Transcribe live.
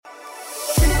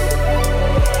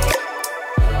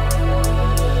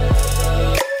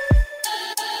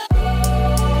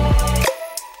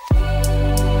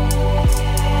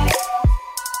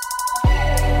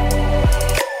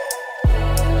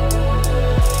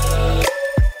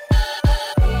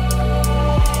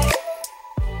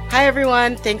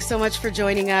everyone. Thanks so much for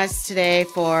joining us today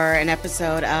for an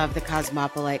episode of the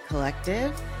Cosmopolite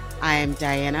Collective. I am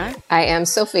Diana. I am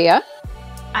Sophia.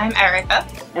 I'm Erica.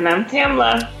 And I'm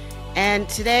Tamla. And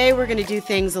today we're going to do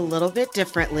things a little bit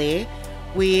differently.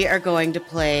 We are going to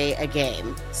play a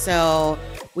game. So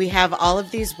we have all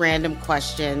of these random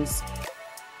questions.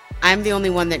 I'm the only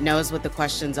one that knows what the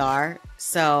questions are.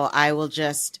 So I will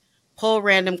just pull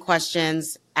random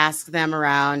questions, ask them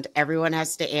around. Everyone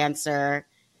has to answer.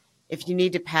 If you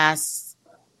need to pass,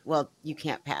 well, you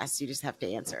can't pass. You just have to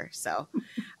answer. So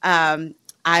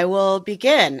I will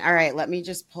begin. All right, let me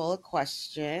just pull a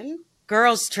question.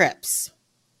 Girls' trips.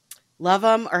 Love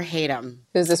them or hate them?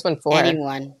 Who's this one for?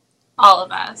 Anyone. All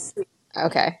of us.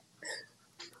 Okay.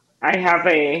 I have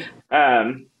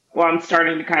I'm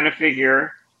starting to kind of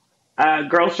figure,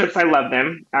 girls' trips, I love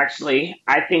them, actually.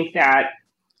 I think that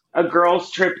a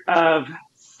girls' trip of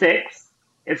 6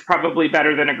 is probably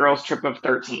better than a girls' trip of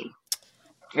 13,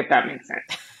 if that makes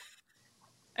sense.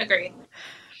 Agreed.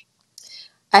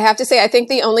 I have to say, I think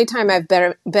the only time I've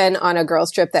been on a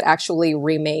girls' trip that actually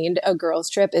remained a girls'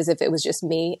 trip is if it was just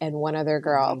me and one other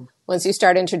girl. Mm-hmm. Once you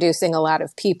start introducing a lot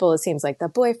of people, it seems like the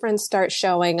boyfriends start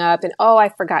showing up and, oh, I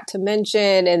forgot to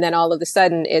mention. And then all of a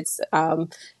sudden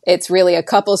it's really a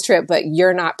couple's trip, but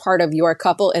you're not part of your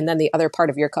couple. And then the other part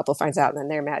of your couple finds out and then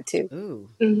they're mad too. Ooh.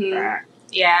 Mm-hmm.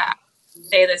 Yeah,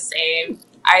 say the same.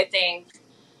 I think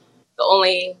the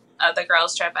only other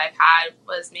girls' trip I've had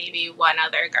was maybe one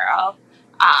other girl.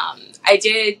 I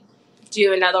did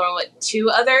do another one with 2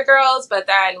 other girls, but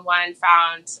then one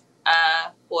found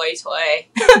a boy toy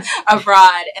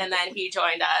abroad, and then he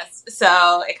joined us,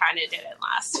 so it kind of didn't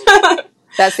last.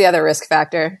 That's the other risk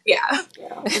factor. Yeah.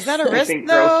 Is that a risk, I think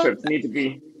though? girls' trips need to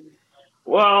be...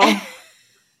 Well...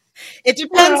 It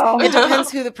depends. Well. It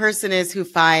depends who the person is who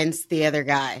finds the other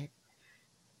guy.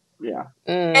 Yeah.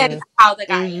 And how the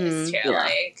guy is, too. Yeah.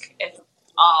 Like, it's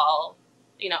all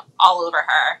over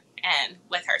her. And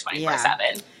with her 24/7.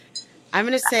 Yeah. I'm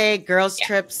going to say girls'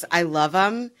 trips, I love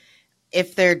them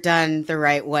if they're done the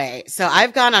right way. So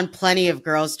I've gone on plenty of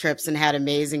girls' trips and had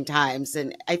amazing times.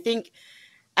 And I think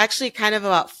actually kind of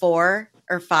about 4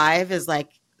 or 5 is like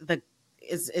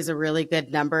is a really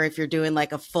good number if you're doing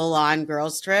like a full-on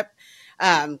girls' trip.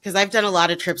 Because I've done a lot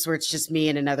of trips where it's just me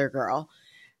and another girl.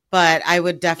 But I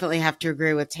would definitely have to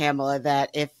agree with Tamla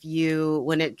that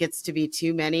when it gets to be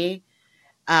too many,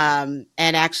 and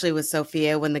actually with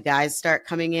Sophia, when the guys start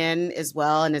coming in as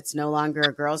well, and it's no longer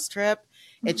a girls' trip,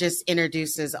 it just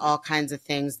introduces all kinds of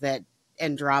things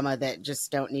and drama that just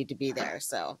don't need to be there.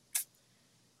 So,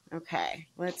 okay,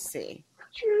 let's see.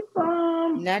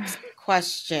 Next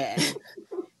question.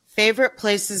 Favorite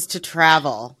places to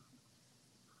travel?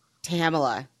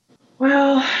 Tamla.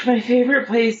 Well, my favorite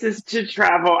places to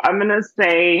travel, I'm going to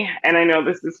say, and I know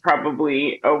this is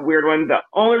probably a weird one, the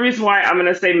only reason why I'm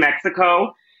going to say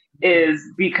Mexico is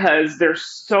because there's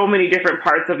so many different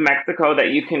parts of Mexico that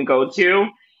you can go to,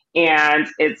 and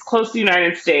it's close to the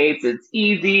United States, it's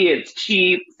easy, it's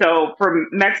cheap. So for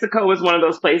Mexico is one of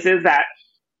those places that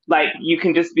like you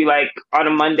can just be like on a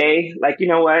Monday, like, you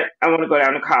know what, I want to go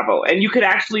down to Cabo, and you could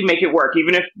actually make it work,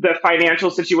 even if the financial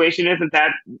situation isn't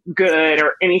that good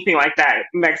or anything like that.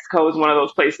 Mexico is one of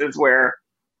those places where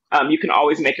you can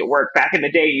always make it work. Back in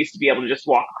the day, you used to be able to just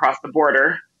walk across the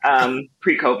border,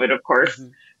 pre-COVID, of course.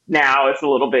 Mm-hmm. Now it's a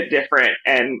little bit different,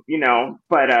 and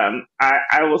but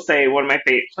I will say one of my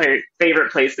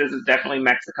favorite places is definitely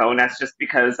Mexico, and that's just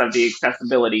because of the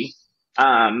accessibility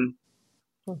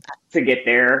to get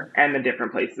there and the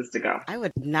different places to go. I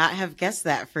would not have guessed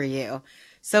that for you,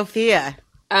 Sophia.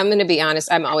 I'm going to be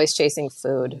honest. I'm always chasing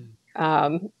food.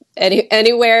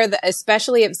 Anywhere,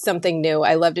 especially if it's something new.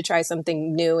 I love to try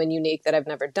something new and unique that I've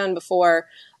never done before.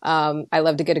 I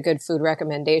love to get a good food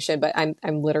recommendation, but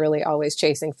I'm literally always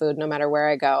chasing food no matter where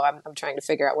I go. I'm trying to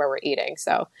figure out where we're eating.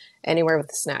 So anywhere with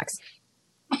the snacks.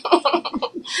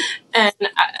 And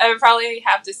I would probably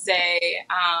have to say,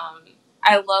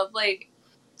 I love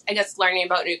learning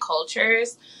about new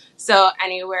cultures. So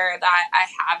anywhere that I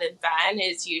haven't been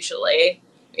is usually,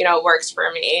 works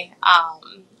for me.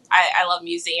 I love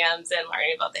museums and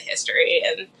learning about the history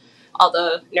and all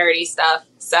the nerdy stuff.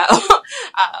 So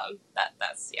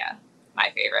that's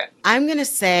my favorite. I'm going to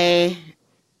say,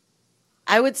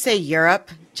 I would say Europe,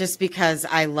 just because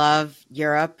I love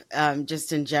Europe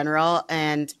just in general.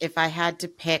 And if I had to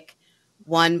pick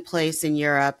one place in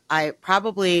Europe,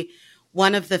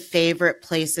 one of the favorite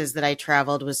places that I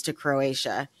traveled was to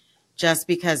Croatia, just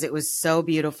because it was so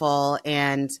beautiful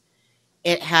and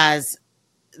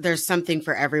there's something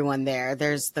for everyone there.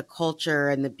 There's the culture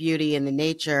and the beauty and the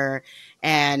nature,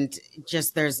 and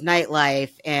just there's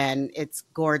nightlife, and it's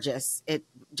gorgeous.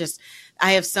 just,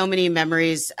 I have so many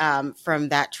memories from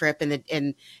that trip, and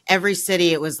in every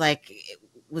city it was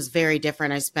very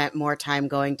different. I spent more time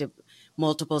going to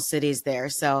multiple cities there.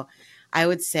 So I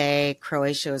would say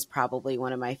Croatia was probably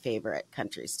one of my favorite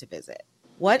countries to visit.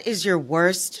 What is your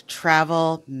worst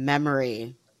travel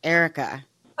memory, Erica?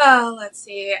 Oh, let's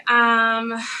see.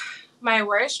 My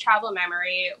worst travel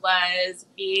memory was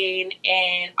being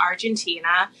in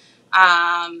Argentina.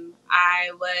 I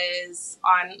was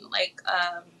on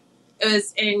it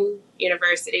was in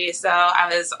university, so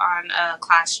I was on a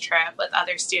class trip with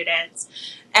other students,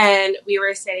 and we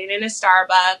were sitting in a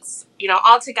Starbucks,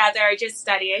 all together, just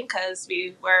studying because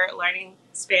we were learning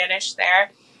Spanish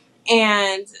there,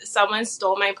 and someone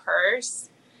stole my purse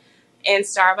in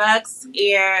Starbucks,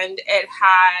 and it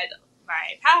had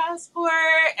my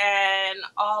passport and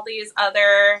all these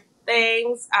other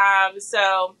things.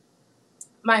 So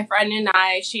my friend and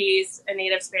I, she's a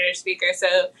native Spanish speaker,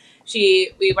 so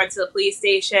we went to the police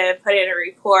station, put in a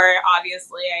report.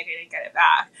 Obviously, I didn't get it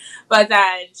back, but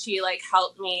then she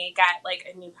helped me get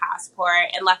a new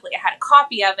passport, and luckily I had a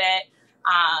copy of it,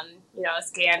 a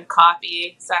scanned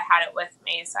copy, so I had it with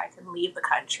me so I can leave the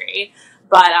country.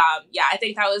 But yeah, I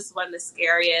think that was one of the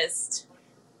scariest,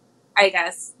 I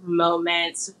guess,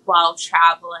 moments while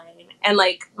traveling. And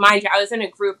mind you, I was in a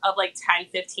group of 10,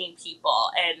 15 people,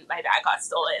 and my bag got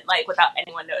stolen without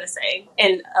anyone noticing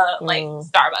in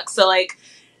Starbucks. So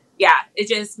yeah, it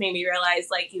just made me realize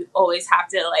you always have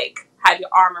to have your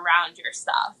arm around your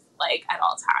stuff at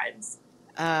all times.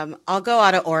 I'll go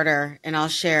out of order, and I'll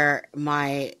share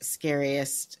my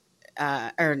scariest,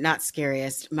 or not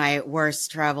scariest, my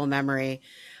worst travel memory.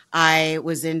 I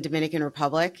was in Dominican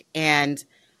Republic, and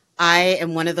I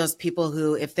am one of those people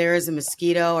who, if there is a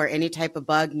mosquito or any type of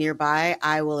bug nearby,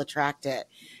 I will attract it.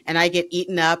 And I get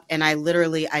eaten up, and I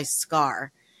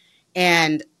scar.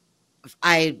 And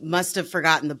I must have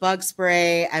forgotten the bug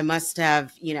spray. I must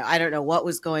have, I don't know what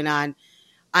was going on.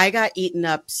 I got eaten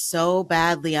up so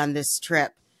badly on this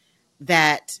trip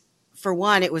that, for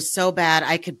one, it was so bad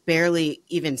I could barely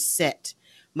even sit.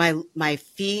 My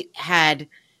feet had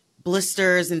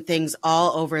blisters and things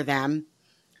all over them.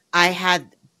 I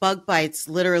had bug bites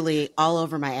literally all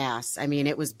over my ass. I mean,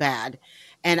 it was bad.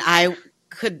 And I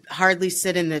could hardly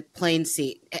sit in the plane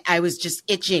seat. I was just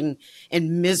itching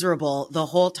and miserable the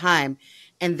whole time.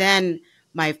 And then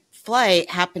my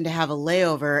flight happened to have a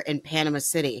layover in Panama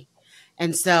City.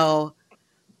 And so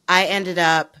I ended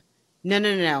up,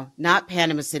 no, not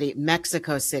Panama City,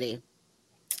 Mexico City.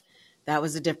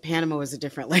 Panama was a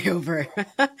different layover.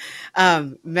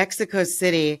 Mexico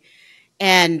City.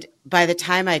 And by the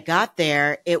time I got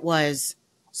there, it was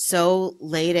so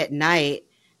late at night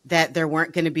that there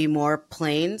weren't going to be more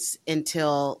planes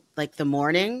until the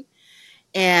morning.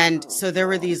 And so there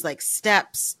were these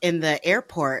steps in the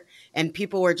airport, and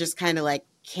people were just kind of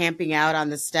camping out on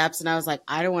the steps. And I was like,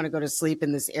 I don't want to go to sleep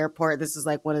in this airport. This is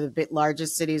one of the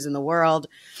largest cities in the world.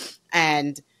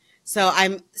 And so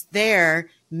I'm there,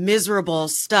 miserable,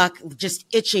 stuck, just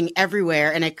itching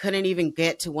everywhere. And I couldn't even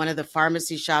get to one of the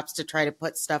pharmacy shops to try to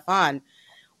put stuff on.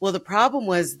 Well, the problem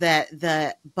was that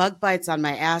the bug bites on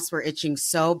my ass were itching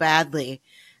so badly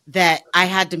that I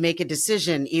had to make a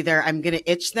decision. Either I'm going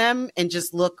to itch them and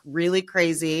just look really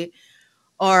crazy,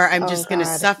 or I'm just going to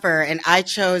suffer. And I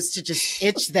chose to just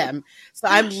itch them. So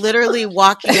I'm literally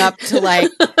walking up to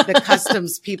the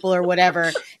customs people or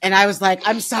whatever. And I was like,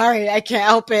 I'm sorry, I can't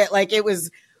help it. It was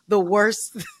the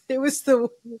worst. It was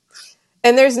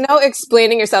And there's no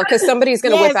explaining yourself, because somebody's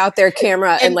going to whip out their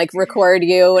camera and record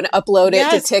you and upload it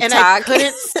to TikTok. And I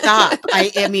couldn't stop.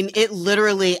 I mean, it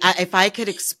literally, if I could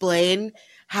explain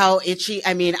how itchy,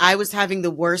 I mean, I was having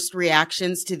the worst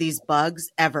reactions to these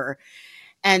bugs ever.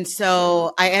 And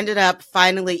so I ended up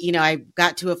finally, I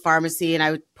got to a pharmacy, and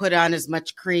I would put on as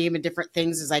much cream and different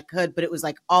things as I could, but it was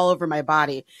all over my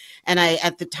body. And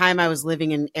at the time I was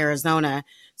living in Arizona.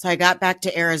 So I got back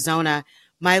to Arizona.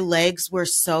 My legs were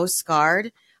so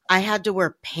scarred. I had to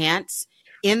wear pants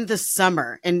in the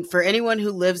summer. And for anyone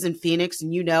who lives in Phoenix,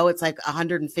 and it's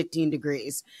 115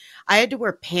 degrees, I had to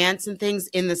wear pants and things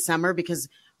in the summer because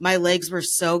my legs were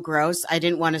so gross. I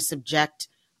didn't want to subject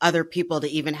other people to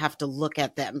even have to look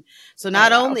at them. So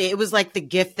not only, it was the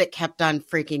gift that kept on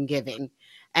freaking giving.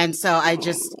 And so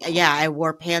I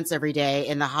wore pants every day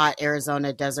in the hot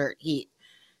Arizona desert heat.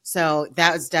 So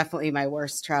that was definitely my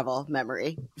worst travel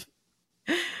memory.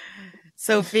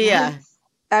 Sophia.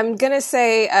 I'm going to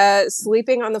say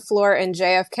sleeping on the floor in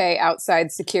JFK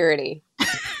outside security.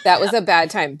 That was a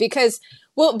bad time, because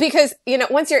Well, because,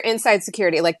 once you're inside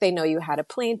security, like they know you had a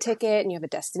plane ticket and you have a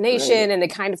destination Right. and they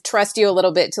kind of trust you a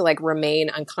little bit to like remain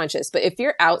unconscious. But if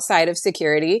you're outside of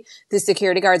security, the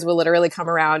security guards will literally come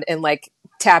around and like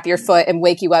tap your foot and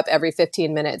wake you up every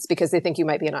 15 minutes because they think you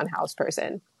might be an unhoused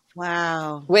person.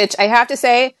 Wow. Which I have to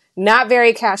say, not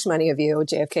very cash money of you,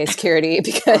 JFK security,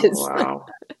 because Wow.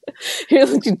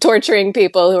 you're torturing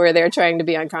people who are there trying to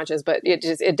be unconscious, but it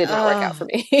did not work out for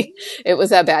me. It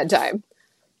was a bad time.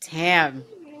 Damn.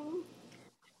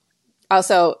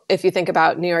 Also, if you think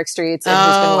about New York streets and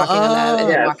who's been walking on them and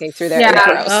then Yes. walking through there, Yeah.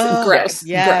 gross, Oh, gross,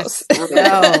 yes. gross.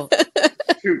 No,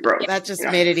 Too gross. that just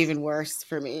Yeah. made it even worse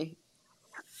for me.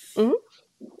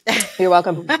 You're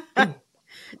welcome.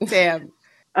 Damn.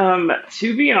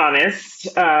 To be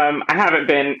honest, I haven't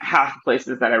been half the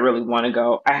places that I really want to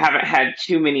go. I haven't had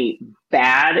too many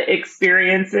bad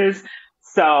experiences.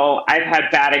 So I've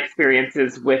had bad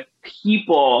experiences with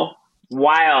people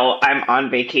while I'm on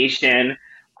vacation.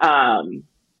 Um,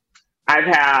 I've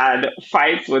had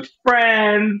fights with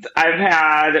friends. I've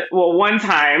had, well, one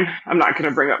time, I'm not going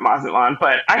to bring up Mazatlan,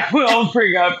 but I will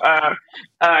bring up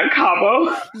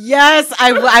Cabo. Yes,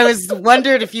 I was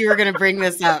wondered if you were going to bring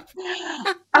this up.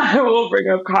 I will bring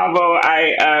up Cabo.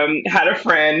 I had a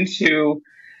friend who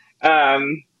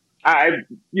um, I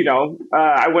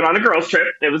went on a girls trip.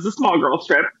 It was a small girls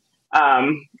trip,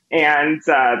 and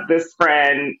this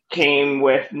friend came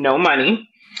with no money,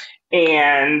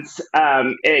 and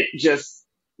it just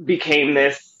became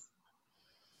this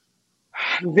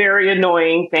very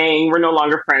annoying thing. We're no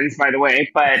longer friends, by the way,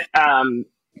 but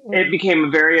it became a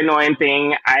very annoying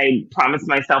thing. I promised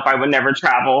myself I would never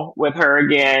travel with her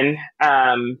again.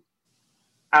 I'm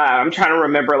trying to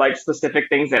remember like specific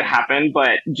things that happened,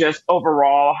 but just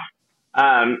overall,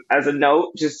 as a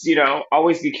note, just,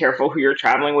 always be careful who you're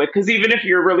traveling with. Because even if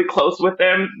you're really close with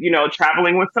them,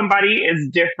 traveling with somebody is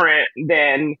different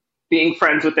than being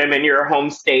friends with them in your home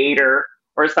state or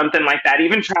something like that.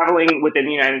 Even traveling within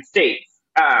the United States,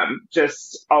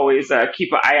 just always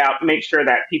keep an eye out. Make sure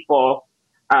that people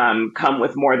come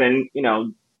with more than,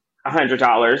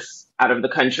 $100 out of the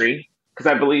country. Because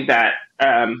I believe that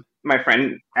my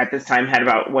friend at this time had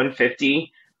about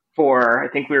 150 for, I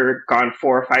think we were gone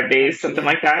 4 or 5 days, something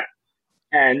like that.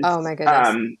 And Oh my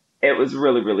goodness. it was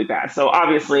really, really bad. So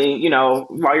obviously,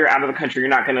 while you're out of the country, you're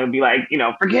not going to be like,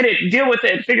 forget it, deal with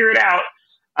it, figure it out.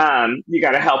 You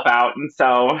got to help out. And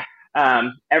so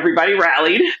everybody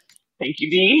rallied. Thank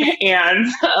you, Dee. And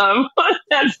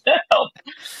to help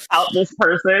out this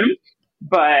person.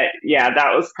 But yeah,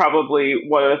 that was probably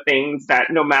one of the things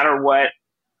that no matter what,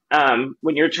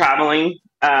 when you're traveling,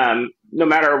 no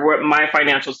matter what my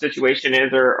financial situation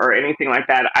is or anything like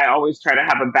that, I always try to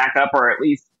have a backup or at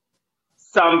least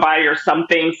somebody or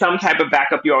something, some type of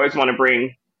backup. You always want to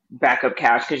bring backup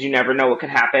cash because you never know what could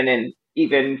happen. And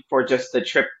even for just the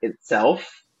trip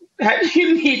itself,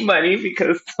 you need money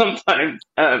because sometimes,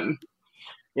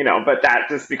 but that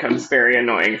just becomes very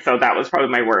annoying. So that was probably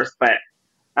my worst. But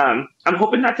I'm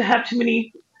hoping not to have too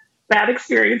many bad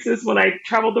experiences when I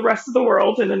travel the rest of the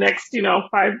world in the next,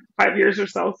 5 years or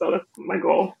so. So that's my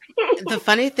goal. The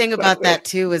funny thing about that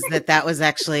too was that was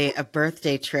actually a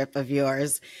birthday trip of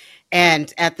yours.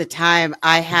 And at the time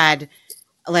I had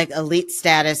like elite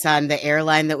status on the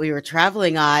airline that we were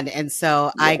traveling on. And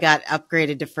so I got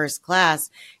upgraded to first class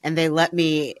and they let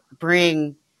me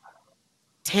bring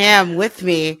Tam with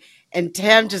me. And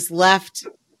Tam just left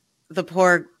the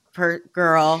poor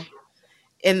girl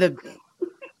in the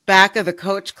back of the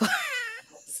coach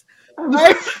class I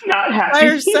was not happy. by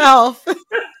herself.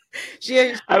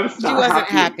 she wasn't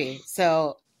happy.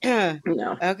 So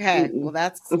No. okay, well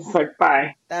It's like,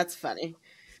 bye. that's funny.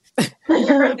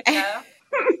 Yeah.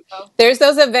 There's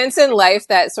those events in life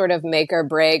that sort of make or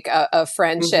break a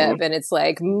friendship, and it's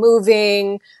like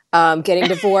moving, getting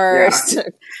divorced,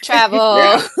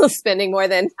 travel, spending more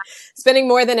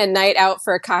than a night out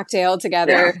for a cocktail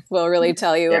together will really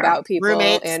tell you about people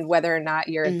Roommates. and whether or not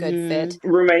you're a good fit.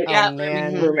 Roommate. Oh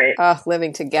man, Roommate.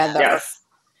 living together. Yes.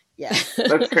 Yeah.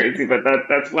 That's crazy, but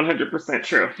that's 100%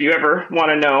 true. If you ever want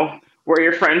to know where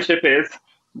your friendship is,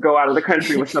 go out of the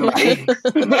country with somebody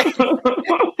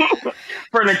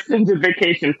for an extended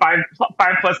vacation,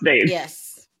 5+ days.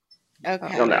 Yes.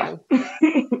 Okay. You'll know.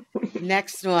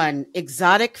 Next one,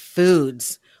 exotic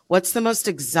foods. What's the most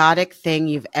exotic thing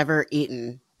you've ever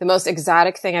eaten? The most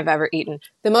exotic thing I've ever eaten.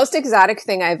 The most exotic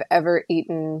thing I've ever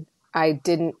eaten, I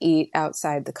didn't eat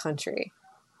outside the country.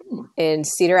 In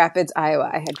Cedar Rapids, Iowa,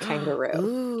 I had kangaroo.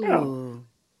 Ooh.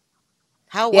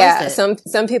 How was Yeah, it?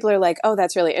 some people are like, "Oh,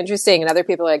 that's really interesting," and other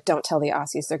people are like, "Don't tell the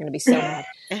Aussies; they're going to be so mad."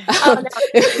 Oh no, I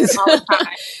do it all the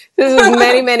time. This was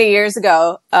many years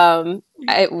ago.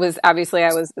 It was obviously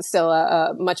I was still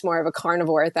a much more of a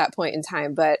carnivore at that point in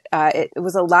time, but it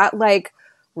was a lot like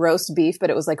roast beef, but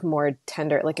it was like more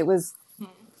tender. Like it was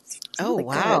Oh, really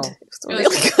wow. good. It was really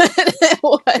good. It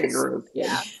was. Kangaroos.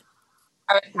 Yeah,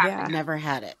 I would have Yeah. to. Never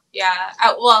had it. Yeah,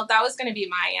 well, that was going to be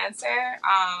my answer.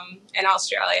 In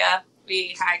Australia,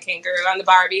 we had kangaroo on the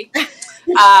Barbie, and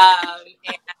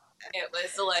it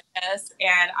was delicious.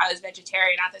 And I was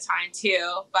vegetarian at the time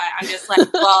too. But I'm just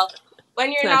like, well,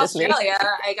 when you're It's in not just me. Australia,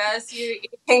 I guess you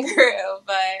eat kangaroo.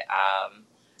 But I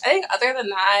think other than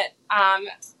that,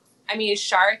 I mean,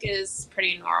 shark is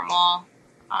pretty normal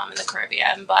in the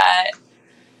Caribbean. But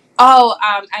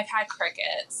I've had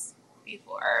crickets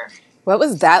before. What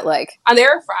was that like? They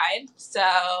were fried,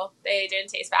 so they didn't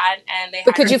taste bad, and they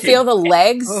But had. could you feel the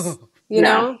legs? Oh. You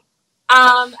No. know?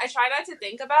 I try not to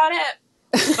think about it,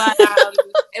 but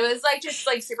it was like just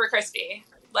like super crispy,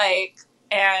 like,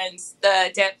 and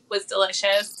the dip was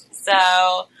delicious. So,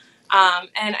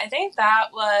 and I think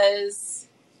that was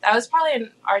probably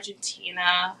in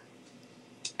Argentina.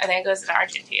 I think it was in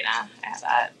Argentina. I had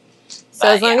that. So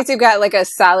as long as you've got like a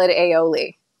solid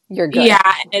aioli, you're good.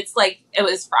 Yeah, and it's like it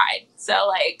was fried, so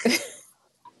like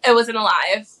it wasn't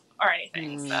alive or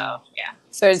anything. So yeah.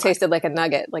 So it tasted like a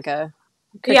nugget, like a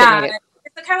cricket Yeah, nugget.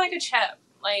 it's kind of like a chip,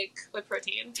 like with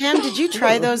protein. Tam, did you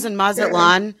try those in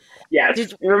Mazatlan?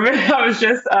 Yes. Remember, I was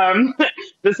just,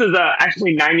 this is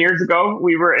actually 9 years ago.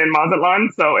 We were in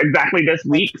Mazatlan, so exactly this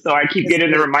week. So I keep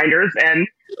getting the reminders. And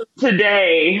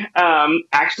today,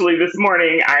 actually this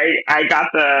morning, I got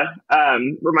the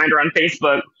reminder on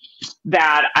Facebook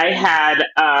that I had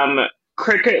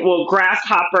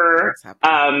grasshopper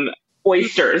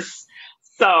oysters.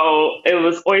 So it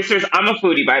was oysters. I'm a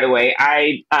foodie, by the way.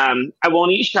 I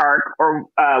won't eat shark or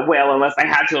whale unless I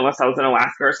had to, unless I was in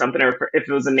Alaska or something, or if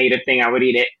it was a native thing, I would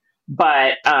eat it.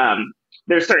 But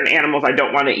there's certain animals I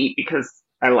don't want to eat because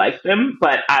I like them.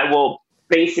 But I will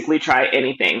basically try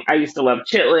anything. I used to love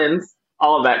chitlins,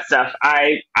 all of that stuff.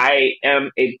 I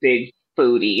am a big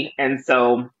foodie, and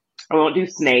so I won't do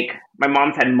snake. My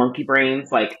mom's had monkey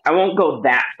brains. Like I won't go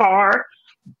that far,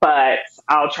 but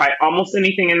I'll try almost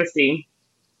anything in the sea.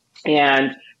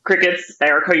 And crickets,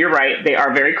 Erica, you're right. They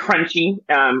are very crunchy.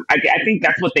 I think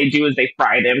that's what they do is they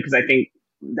fry them because I think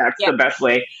that's the best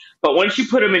way. But once you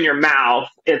put them in your mouth,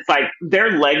 it's like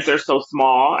their legs are so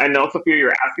small. I know, Sophia,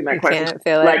 you're asking that question. Can't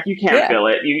feel it. Like you can't feel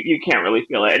it. You can't really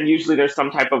feel it. And usually there's some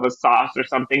type of a sauce or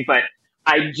something. But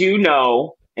I do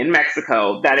know in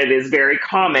Mexico that it is very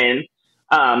common.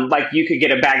 Like you could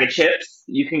get a bag of chips.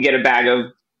 You can get a bag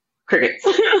of crickets,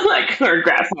 like or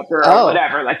grasshopper or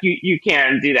whatever. Like you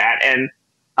can do that. And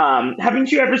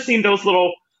haven't you ever seen those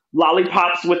little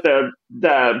lollipops with the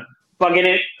bug in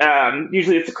it?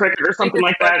 Usually it's a cricket or something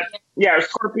like that. Yeah, or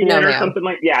scorpion or something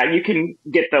like. Yeah, you can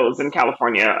get those in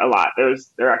California a lot.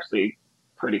 They're actually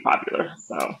pretty popular.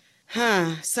 So.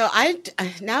 So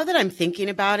now that I'm thinking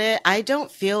about it, I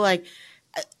don't feel like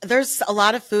there's a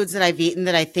lot of foods that I've eaten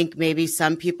that I think maybe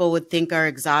some people would think are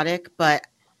exotic, but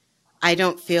I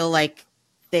don't feel like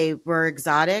they were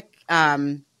exotic.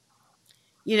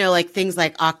 You know, like things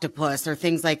like octopus or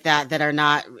things like that are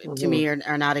not, to me,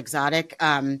 are not exotic.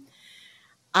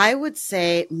 I would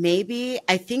say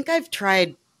I think I've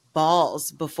tried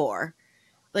balls before.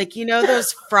 Like, you know,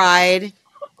 those fried,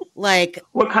 like.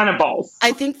 What kind of balls?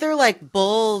 I think they're like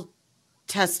bull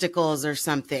testicles or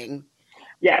something.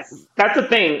 Yes, that's a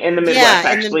thing in the Midwest,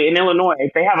 actually. In Illinois,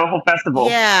 they have a whole festival.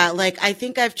 Yeah, like I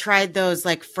think I've tried those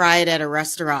like fried at a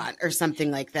restaurant or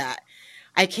something like that.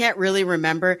 I can't really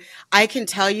remember. I can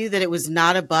tell you that it was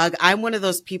not a bug. I'm one of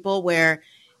those people where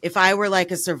if I were like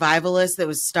a survivalist that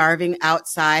was starving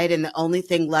outside and the only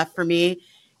thing left for me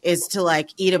is to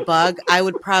like eat a bug, I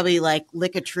would probably like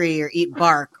lick a tree or eat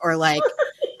bark or like,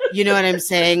 you know what I'm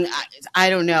saying?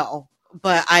 I don't know,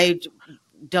 but I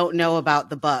don't know about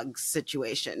the bugs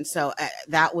situation. So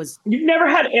that was. You've never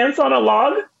had ants on a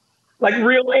log? Like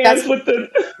real ants with the.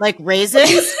 Like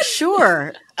raisins?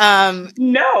 Sure.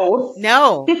 No.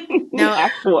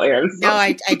 Actual ants. No,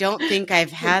 I don't think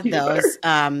I've had those.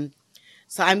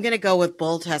 So I'm going to go with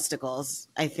bull testicles.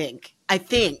 I think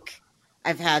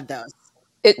I've had those.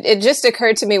 It just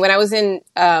occurred to me when I was in,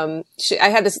 I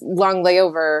had this long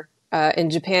layover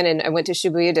in Japan and I went to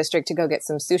Shibuya district to go get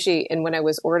some sushi. And when I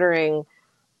was ordering,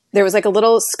 there was like a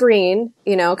little screen,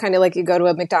 you know, kind of like you go to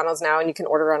a McDonald's now and you can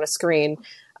order on a screen.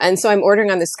 And so I'm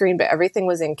ordering on the screen, but everything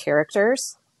was in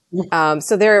characters.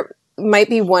 So there might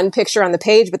be one picture on the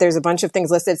page, but there's a bunch of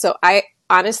things listed. So I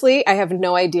have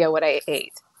no idea what I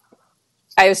ate.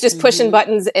 I was just pushing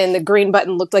buttons, and the green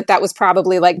button looked like that was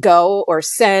probably like go or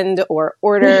send or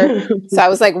order. So I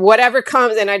was like, whatever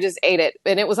comes, and I just ate it,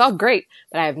 and it was all great,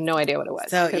 but I have no idea what it was.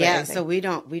 So Could've been yeah, anything. so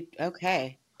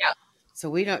okay. Yeah. So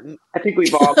we don't. I think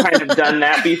we've all kind of done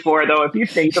that before, though. If you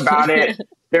think about it,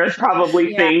 there's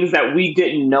probably Yeah. things that we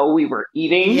didn't know we were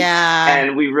eating, Yeah.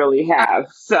 and we really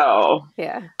have. So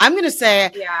Yeah. I'm going to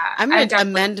say, Yeah. I'm going I've to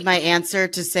definitely- amend my answer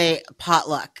to say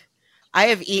potluck. I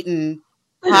have eaten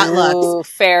potlucks, Ooh,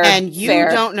 fair. and you fair.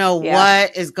 don't know Yeah.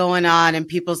 what is going on in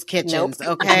people's kitchens,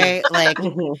 Nope. okay? Like,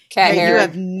 Cat you hair.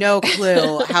 have no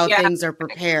clue how Yeah. things are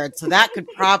prepared. So that could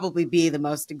probably be the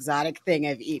most exotic thing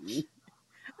I've eaten.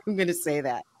 I'm going to say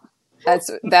that.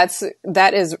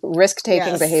 That is risk-taking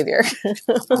Yes. behavior.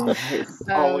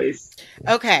 always.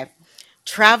 Okay.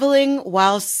 Traveling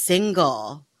while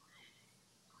single.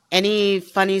 Any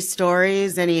funny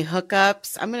stories? Any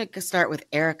hookups? I'm going to start with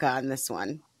Erica on this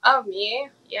one. Oh, me?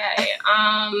 Yay.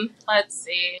 Let's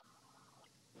see.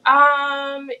 Yeah,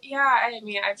 I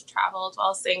mean, I've traveled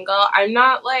while single. I'm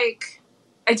not like,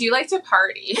 I do like to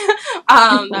party.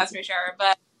 That's for sure.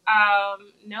 But,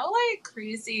 no like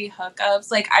crazy hookups.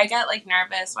 Like I get like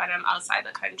nervous when I'm outside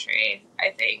the country, I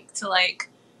think, to like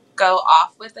go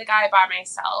off with the guy by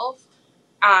myself.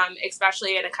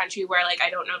 Especially in a country where like I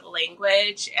don't know the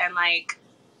language and like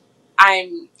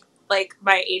I'm like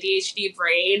my ADHD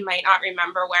brain might not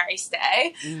remember where I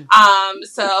stay.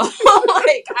 So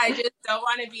like I just don't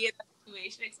want to be in that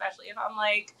situation, especially if I'm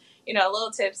like, you know, a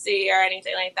little tipsy or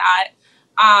anything like that.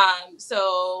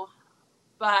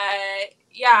 But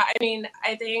yeah, I mean,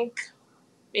 I think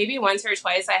maybe once or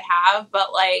twice I have,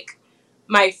 but like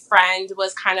my friend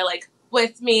was kind of like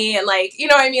with me and like, you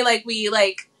know what I mean? Like we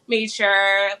like made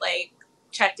sure like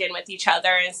checked in with each other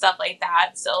and stuff like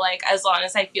that. So like as long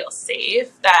as I feel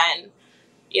safe, then,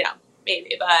 you know,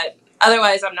 maybe. But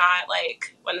otherwise I'm not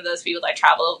like one of those people that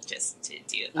travel just to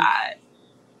do that.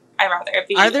 I'd rather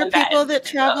be. Are there people that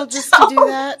travel just to do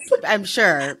that? I'm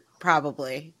sure,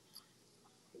 probably.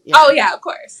 Yeah. Oh yeah, of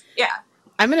course. Yeah.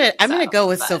 I'm gonna go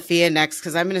with Sophia next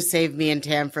because I'm gonna save me and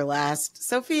Tam for last.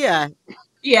 Sophia.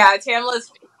 Yeah,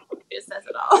 Tamla's just says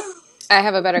it all. I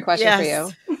have a better question for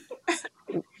you.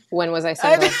 When was I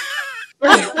single?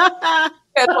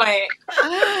 Good point.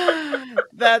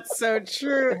 That's so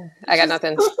true. I got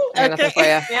nothing. I got nothing for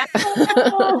you. Yeah.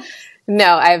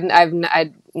 No, I've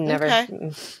never.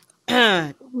 Okay.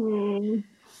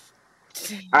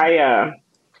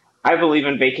 I believe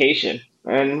in vacation,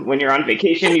 and when you're on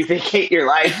vacation, you vacate your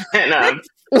life. And I've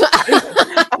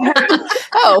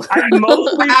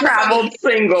mostly traveled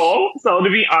single, so to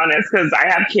be honest, because I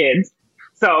have kids.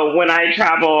 So when I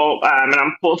travel, and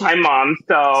I'm full-time mom,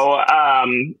 so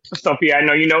Sophia, I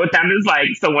know you know what that is like.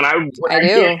 So when I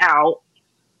get out,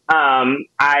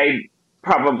 I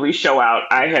probably show out.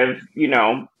 I have,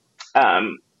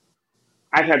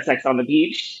 I've had sex on the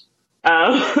beach,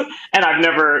 and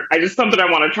I just something I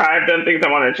want to try. I've done things I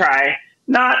want to try.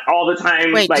 Not all the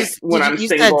time. Wait, like when I'm you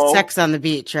single. said sex on the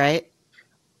beach, right?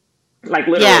 Like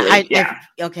literally, yeah.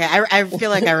 Okay, I feel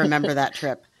like I remember that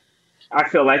trip. I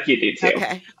feel like you do too.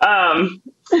 Okay.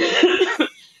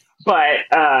 But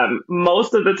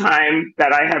most of the time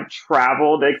that I have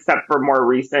traveled, except for more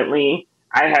recently,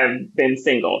 I have been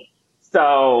single.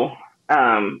 So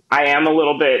I am a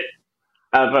little bit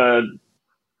of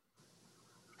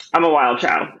I'm a wild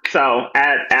child. So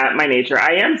at my nature,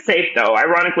 I am safe though.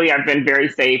 Ironically, I've been very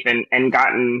safe and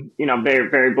gotten, very,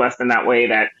 very blessed in that way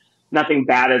that nothing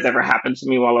bad has ever happened to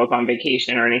me while I was on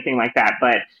vacation or anything like that.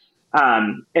 But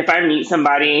if I meet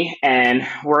somebody and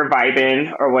we're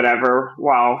vibing or whatever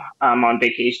while I'm on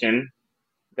vacation,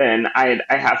 then I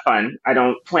have fun. I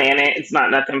don't plan it. It's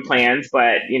not nothing planned,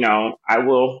 but I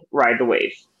will ride the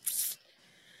wave.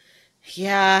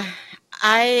 Yeah,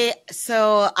 I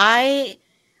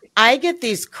get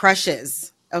these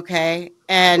crushes, okay?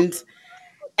 And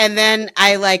then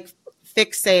I like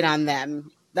fixate on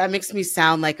them. That makes me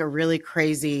sound like a really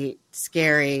crazy,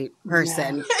 scary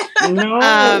person.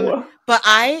 No. But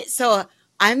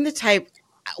I'm the type,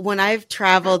 when I've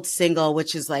traveled single,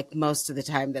 which is like most of the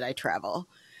time that I travel,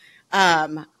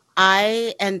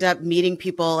 I end up meeting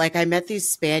people. Like I met these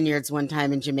Spaniards one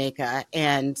time in Jamaica,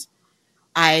 and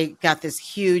I got this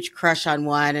huge crush on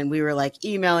one, and we were like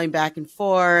emailing back and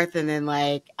forth. And then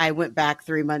like I went back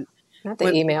 3 months. Not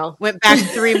the email. Went back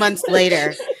 3 months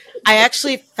later. I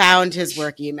actually found his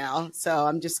work email, so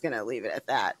I'm just gonna leave it at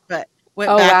that. But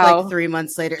went back like 3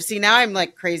 months later. See, now I'm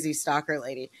like crazy stalker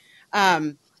lady.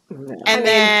 And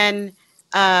then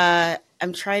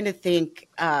I'm trying to think.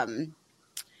 And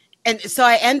so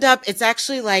I end up. It's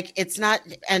actually like it's not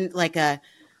and like a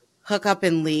hook up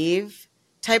and leave.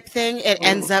 type thing, it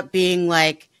ends up being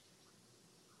like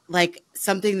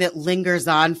something that lingers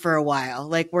on for a while.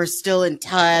 Like we're still in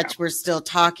touch, we're still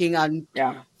talking on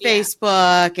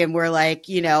Facebook, and we're like,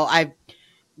 I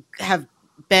have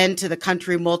been to the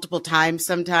country multiple times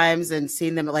sometimes and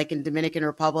seen them like in Dominican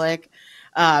Republic,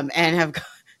 and have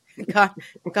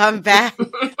gone back.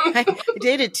 I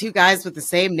dated 2 guys with the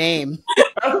same name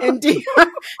in DR.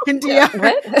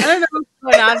 What? I don't know what's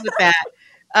going on with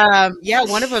that. Yeah,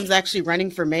 one of them's actually running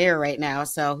for mayor right now,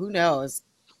 so who knows?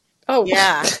 Oh,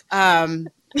 Yeah.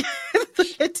 Look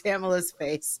at Tamala's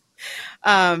face.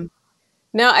 No,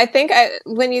 I think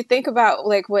when you think about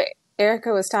like what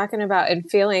Erica was talking about and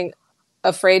feeling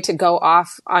afraid to go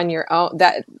off on your own,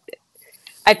 that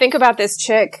I think about this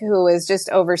chick who was just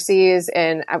overseas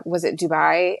and was it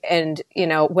Dubai, and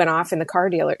went off in the car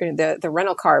dealer, the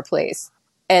rental car place,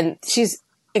 and she's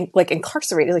like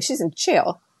incarcerated, like she's in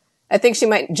jail. I think she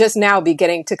might just now be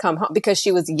getting to come home because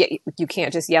she was. You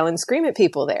can't just yell and scream at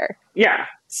people there. Yeah.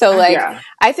 So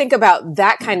I think about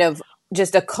that kind of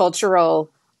just a cultural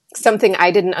something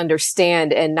I didn't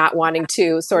understand, and not wanting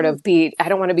to sort of I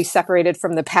don't want to be separated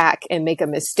from the pack and make a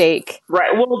mistake.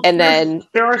 Right. Well, and then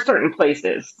there are certain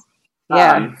places.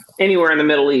 Yeah. Anywhere in the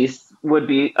Middle East would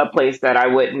be a place that I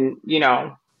wouldn't,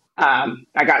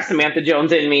 I got Samantha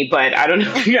Jones in me, but I don't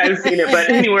know if you guys have seen it, but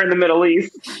anywhere in the Middle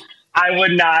East, I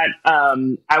would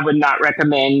not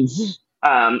recommend,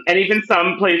 and even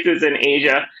some places in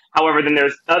Asia. However, then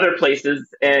there's other places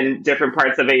in different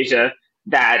parts of Asia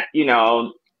that,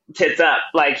 tits up,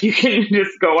 like you can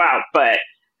just go out, but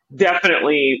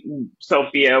definitely,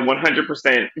 Sophia,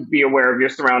 100% be aware of your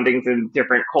surroundings and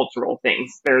different cultural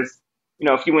things. There's,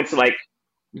 if you went to like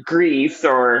Greece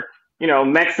or,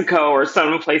 Mexico or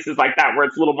some places like that where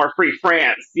it's a little more free,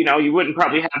 France, you wouldn't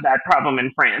probably have that problem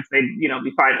in France. They'd,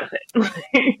 be fine with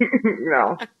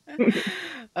it.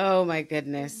 Oh my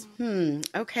goodness.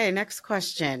 Okay, next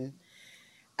question.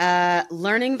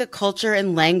 Learning the culture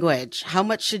and language. How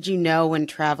much should you know when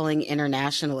traveling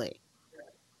internationally?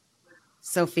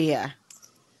 Sophia.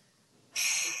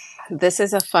 This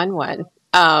is a fun one.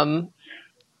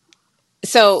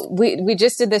 So we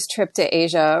just did this trip to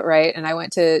Asia, right? And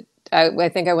I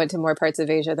think I went to more parts of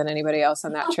Asia than anybody else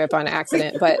on that trip on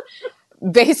accident. But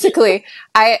basically,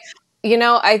 I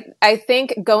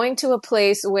think going to a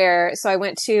place so I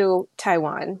went to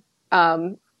Taiwan,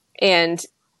 and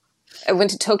I went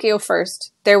to Tokyo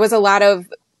first. There was a lot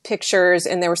of pictures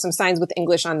and there were some signs with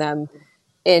English on them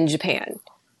in Japan.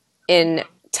 In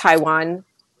Taiwan,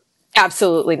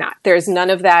 absolutely not. There's none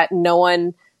of that. No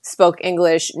one spoke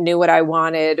English, knew what I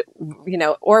wanted,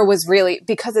 or was really,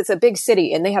 because it's a big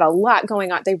city and they had a lot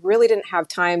going on. They really didn't have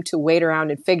time to wait around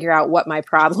and figure out what my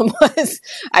problem was.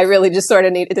 I really just sort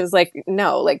of it was like,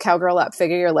 no, like cowgirl up,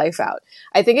 figure your life out.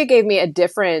 I think it gave me a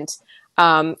different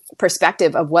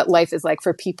perspective of what life is like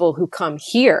for people who come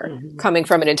here, coming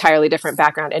from an entirely different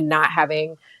background and not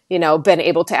having, been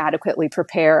able to adequately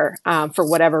prepare for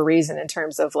whatever reason in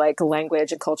terms of like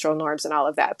language and cultural norms and all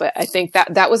of that. But I think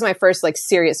that was my first like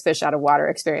serious fish out of water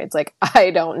experience. Like, I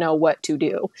don't know what to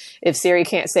do. If Siri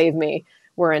can't save me,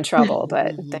 we're in trouble.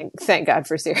 But thank God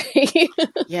for Siri.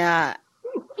 Yeah.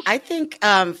 I think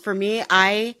for me,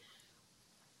 I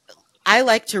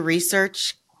like to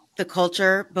research the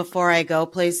culture before I go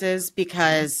places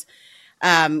because,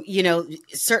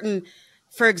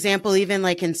 for example, even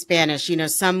like in Spanish,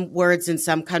 some words in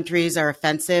some countries are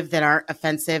offensive that aren't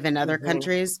offensive in other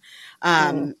countries.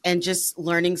 And just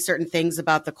learning certain things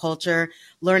about the culture,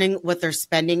 learning what their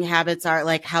spending habits are,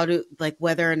 like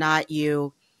whether or not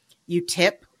you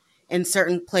tip in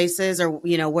certain places, or,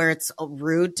 where it's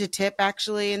rude to tip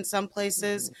actually in some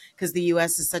places, because the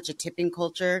US is such a tipping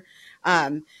culture.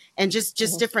 And just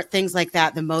different things like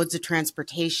that, the modes of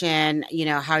transportation,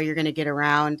 how you're going to get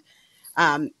around.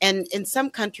 And in some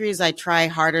countries, I try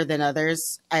harder than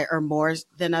others, or more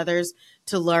than others,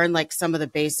 to learn like some of the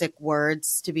basic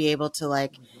words to be able to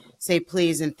like say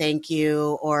please and thank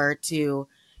you, or to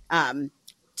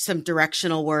some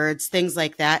directional words, things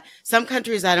like that. Some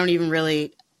countries I don't even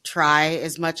really try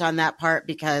as much on that part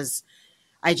because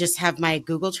I just have my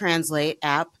Google Translate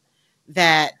app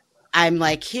that I'm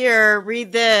like, here,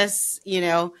 read this,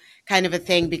 kind of a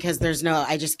thing, because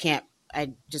I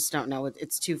just don't know.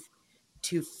 It's too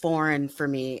foreign for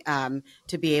me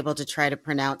to be able to try to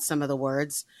pronounce some of the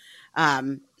words.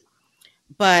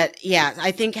 But yeah,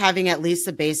 I think having at least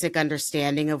a basic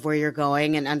understanding of where you're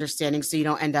going and understanding so you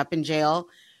don't end up in jail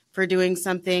for doing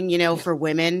something, for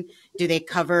women, do they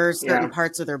cover certain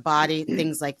parts of their body,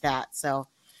 things like that. So,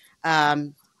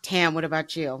 Tam, what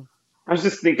about you? I was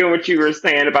just thinking what you were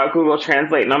saying about Google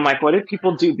Translate, and I'm like, what did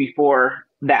people do before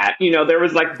that. There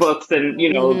was like books and,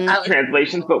 Hmm.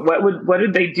 translations, but what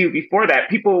did they do before that?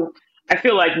 People, I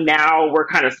feel like now we're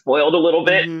kind of spoiled a little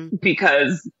bit Hmm.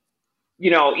 because,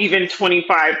 even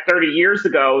 25, 30 years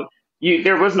ago,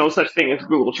 there was no such thing as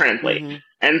Google Translate. Hmm.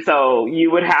 And so you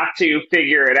would have to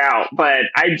figure it out. But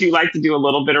I do like to do a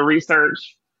little bit of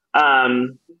research.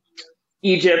 Um,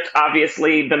 Egypt,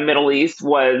 obviously, the Middle East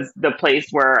was the place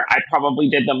where I probably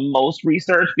did the most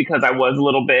research because I was a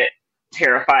little bit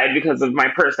terrified because of my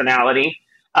personality.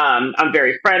 I'm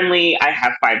very friendly. I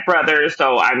have five brothers,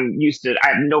 so I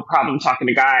have no problem talking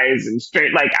to guys and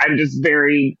straight, like, I'm just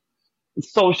very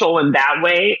social in that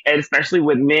way, especially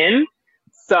with men.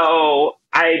 So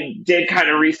I did kind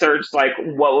of research like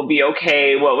what would be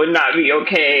okay, what would not be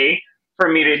okay for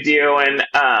me to do, and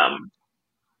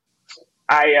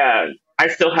I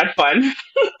still had fun.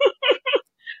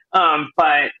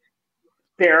 But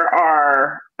there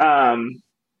are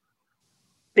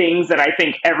things that I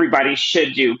think everybody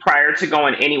should do prior to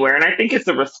going anywhere. And I think it's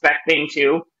a respect thing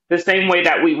too. The same way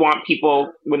that we want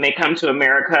people when they come to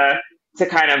America to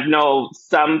kind of know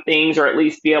some things or at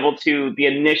least be able to the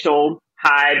initial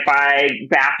hi, bye,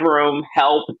 bathroom,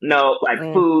 help, no, like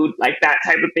Mm. food, like that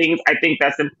type of things. I think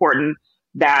that's important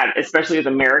that, especially as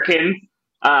Americans,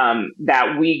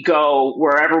 that we go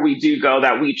wherever we do go,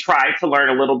 that we try to learn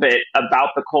a little bit about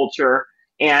the culture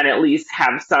and at least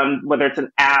have some, whether it's an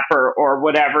app or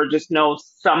whatever, just know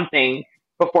something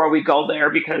before we go there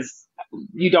because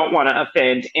you don't want to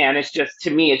offend. And it's just,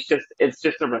 to me, it's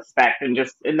just a respect and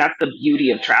that's the beauty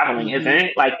of traveling, isn't Hmm.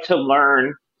 it? Like to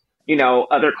learn,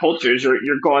 other cultures.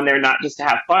 You're going there not just to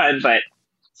have fun, but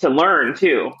to learn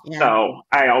too. Yeah, So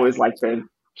I always like to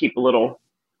keep a little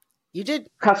you did.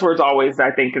 cuss words always,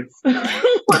 I think, is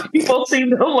what people seem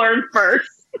to learn first,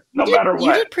 You no did matter you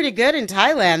what. did pretty good in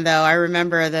Thailand though. I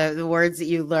remember the words that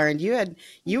you learned.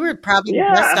 You were probably the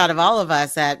best Yeah. out of all of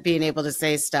us at being able to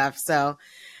say stuff. So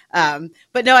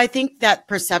but no, I think that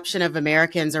perception of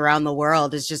Americans around the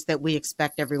world is just that we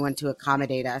expect everyone to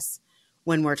accommodate us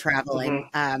when we're traveling.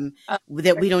 Hmm.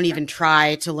 That we don't even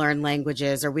try to learn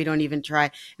languages, or we don't even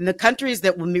try. And the countries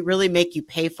that will really make you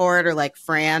pay for it are like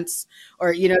France,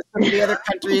 or some of the other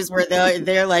countries where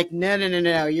they're like, no, no, no,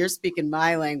 no, you're speaking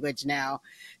my language now,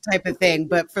 type of thing.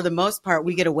 But for the most part,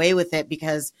 we get away with it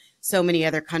because so many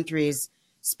other countries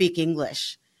speak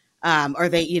English, or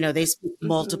they speak Mhm.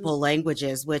 multiple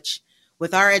languages. Which,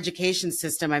 with our education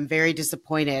system, I'm very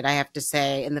disappointed, I have to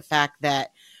say, in the fact that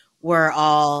we're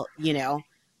all,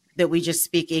 that we just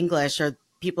speak English, or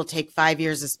people take 5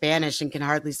 years of Spanish and can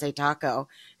hardly say taco.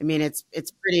 I mean, it's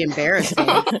pretty embarrassing.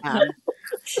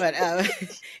 But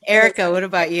Erica, what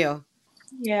about you?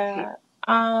 Yeah.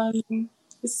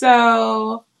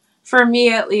 So for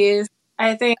me at least,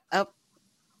 I think Oh,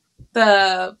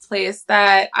 the place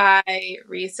that I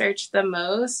researched the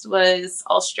most was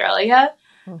Australia,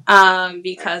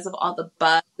 because of all the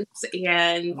bugs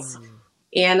and ooh,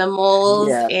 animals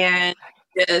Yeah. and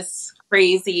just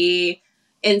crazy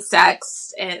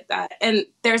insects and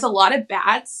there's a lot of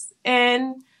bats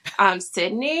in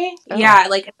Sydney. Oh. Yeah,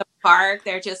 like in the park,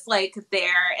 they're just like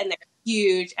there and they're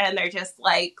huge and they're just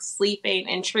like sleeping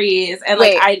in trees and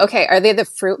like Wait, I okay. Are they the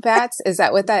fruit bats? Is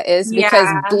that what that is? Because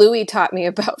yeah, Bluey taught me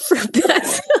about fruit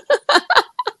bats.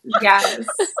 yes.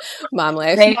 Mom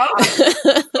life. They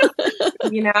Oh,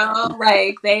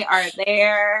 like they are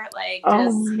there, like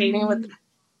just hanging with the oh,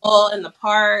 people in the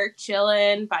park,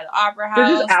 chilling by the opera they're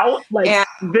just house, out, like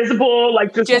and visible,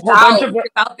 like just a whole bunch of. just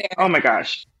out Oh there. my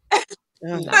gosh. ugh.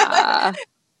 Nah.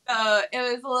 So it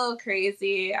was a little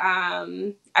crazy,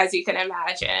 as you can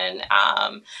imagine.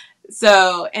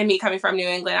 So, and me coming from New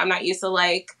England, I'm not used to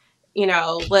like,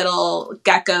 little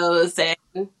geckos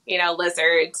and,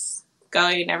 lizards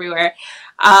going everywhere.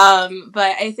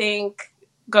 But I think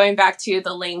going back to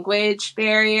the language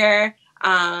barrier,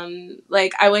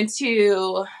 like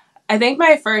I think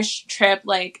my first trip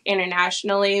like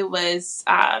internationally was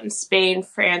Spain,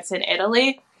 France, and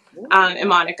Italy, and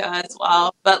Monaco as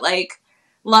well. But like,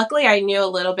 luckily, I knew a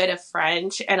little bit of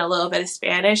French and a little bit of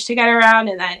Spanish to get around,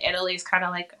 and then Italy's kind of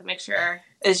like a mixture.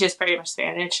 It's just pretty much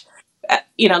Spanish,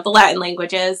 the Latin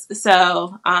languages.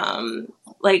 So,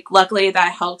 like, luckily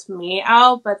that helped me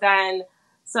out. But then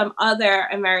some other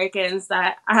Americans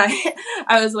that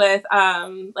I was with,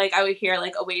 like I would hear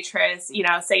like a waitress,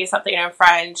 say something in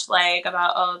French, like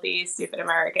about these stupid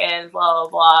Americans, blah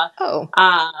blah Oh.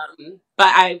 blah. But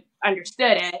I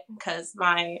understood it because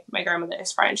my grandmother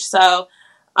is French. So,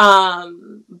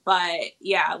 but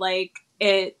yeah, like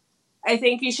it. I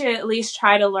think you should at least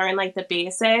try to learn like the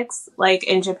basics. Like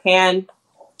in Japan,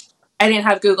 I didn't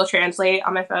have Google Translate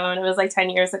on my phone. It was like 10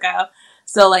 years ago.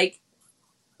 So like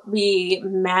we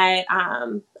met,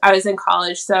 I was in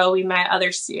college, so we met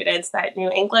other students that knew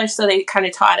English. So they kind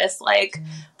of taught us like,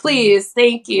 please,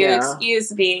 thank you,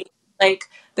 excuse me, like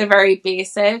the very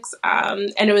basics.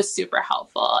 And it was super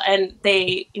helpful. And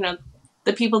they,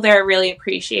 the people there really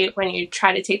appreciate when you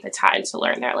try to take the time to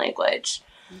learn their language.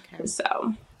 Okay.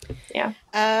 So, yeah.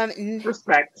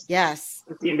 Respect. Yes.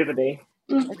 At the end of the day.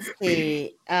 Let's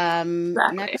see.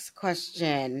 Exactly. Next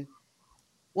question.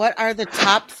 What are the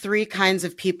top 3 kinds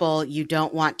of people you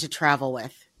don't want to travel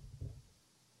with?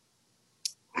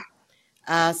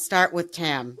 Start with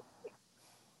Tam.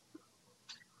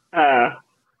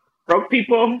 Broke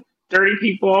people, dirty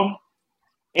people,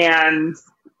 and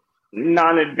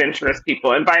non-adventurous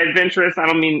people. And by adventurous, I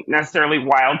don't mean necessarily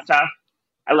wild stuff.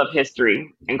 I love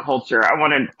history and culture. I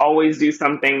want to always do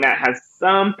something that has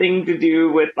something to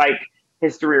do with like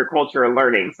history or culture or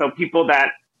learning. So people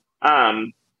that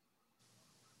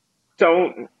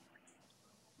don't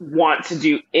want to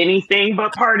do anything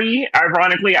but party,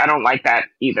 ironically, I don't like that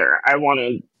either. I want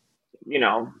to,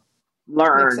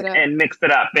 learn and mix it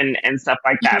up and stuff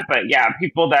like that. But yeah,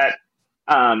 people that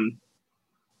don't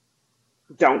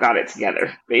got it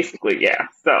together, basically. Yeah.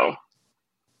 So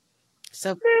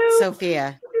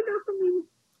Sophia.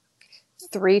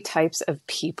 3 types of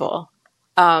people.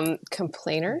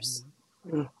 Complainers,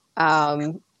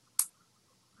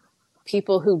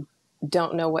 people who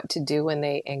don't know what to do when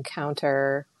they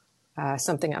encounter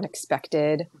something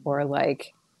unexpected, or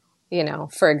like,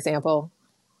 for example,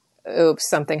 oops,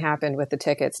 something happened with the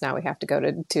tickets. Now we have to go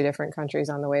to 2 different countries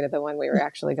on the way to the one we were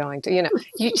actually going to,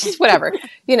 you just whatever,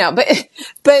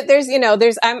 but there's,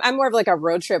 I'm more of like a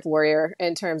road trip warrior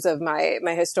in terms of my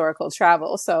historical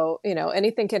travel. So,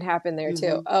 anything can happen there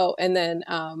too. Oh, and then,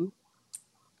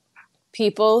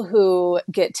 people who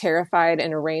get terrified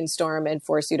in a rainstorm and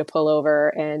force you to pull over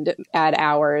and add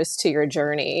hours to your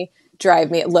journey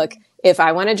drive me. Look, if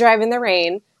I want to drive in the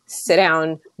rain, sit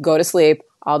down, go to sleep,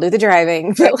 I'll do the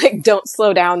driving, but like don't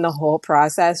slow down the whole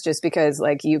process just because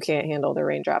like you can't handle the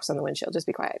raindrops on the windshield. Just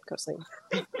be quiet, go to sleep.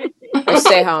 Or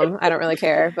stay home. I don't really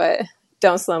care, but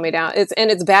don't slow me down.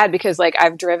 It's bad because like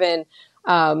I've driven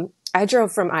I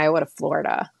drove from Iowa to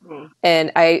Florida,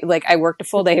 and I worked a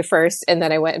full day first, and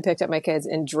then I went and picked up my kids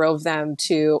and drove them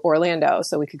to Orlando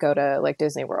so we could go to like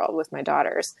Disney World with my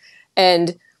daughters.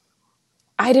 And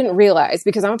I didn't realize,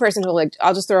 because I'm a person who like,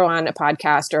 I'll just throw on a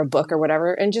podcast or a book or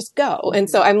whatever and just go. And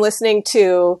so I'm listening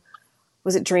to,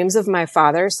 was it Dreams of My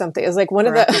Father? Something. It was like one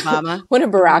of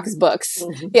Barack's books.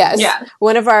 Yes. Yeah.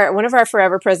 One of our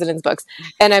forever president's books.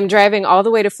 And I'm driving all the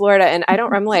way to Florida, and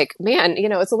I'm like, man,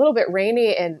 it's a little bit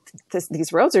rainy and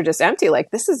these roads are just empty.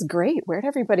 Like, this is great. Where'd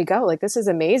everybody go? Like, this is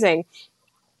amazing.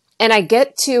 And I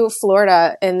get to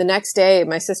Florida, and the next day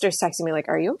my sister's texting me like,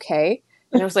 are you okay?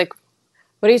 And I was like,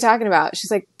 what are you talking about? She's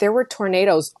like, there were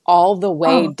tornadoes all the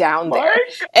way down there.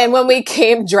 And when we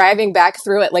came driving back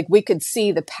through it, like we could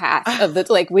see the path of the,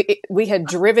 like we had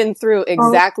driven through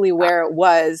exactly where it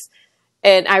was.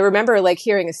 And I remember like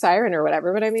hearing a siren or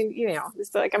whatever, but I mean,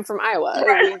 it's like, I'm from Iowa.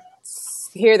 Right.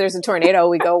 Here there's a tornado.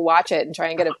 We go watch it and try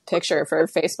and get a picture for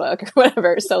Facebook or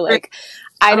whatever. So like,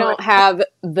 I don't have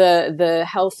the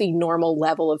healthy, normal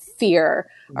level of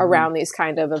fear around these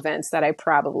kind of events that I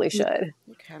probably should.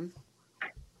 Okay.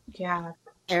 Yeah.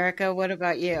 Erica, what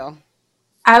about you?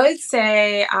 I would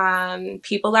say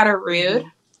people that are rude.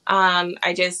 I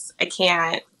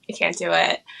can't do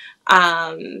it.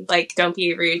 Like, don't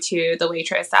be rude to the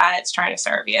waitress that's trying to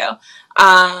serve you.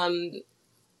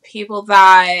 People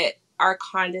that are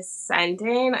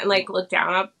condescending and like look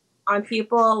down on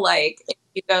people. Like, if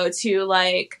you go to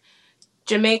like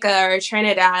Jamaica or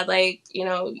Trinidad, like,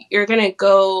 you're going to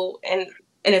go in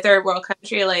a third world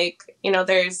country, like,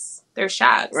 there's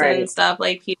shops and stuff,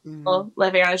 like people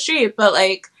living on the street, but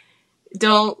like,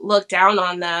 don't look down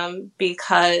on them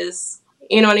because,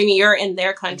 you know what I mean? You're in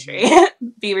their country.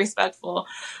 Be respectful.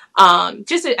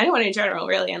 Just anyone in general,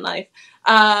 really, in life.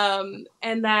 And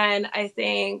then I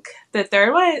think the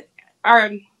third one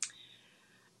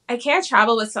I can't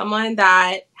travel with someone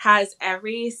that has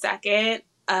every second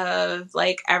of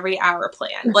like every hour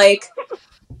planned. Like,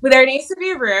 there needs to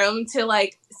be room to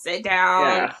like sit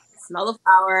down, smell the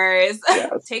flowers,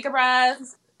 take a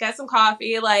breath, get some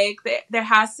coffee. Like, there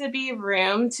has to be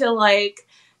room to like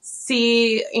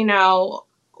see,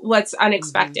 what's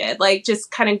unexpected. Like, just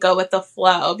kind of go with the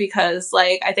flow, because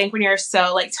like, I think when you're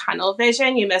so like tunnel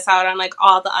vision, you miss out on like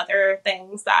all the other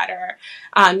things that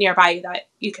are nearby you that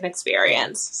you can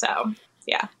experience. So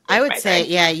yeah, I would say,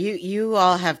 you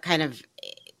all have kind of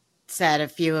said a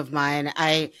few of mine.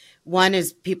 One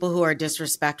is people who are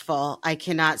disrespectful. I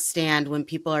cannot stand when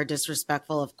people are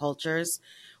disrespectful of cultures,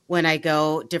 when I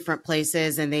go different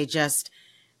places and they just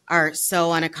are so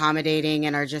unaccommodating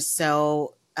and are just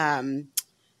so,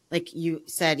 like you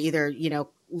said, either,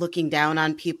 looking down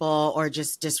on people or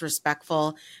just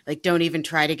disrespectful, like don't even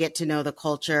try to get to know the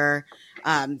culture,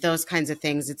 those kinds of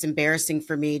things. It's embarrassing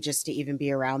for me just to even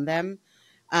be around them.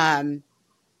 Um,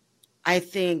 I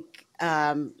think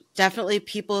definitely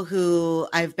people who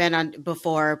I've been on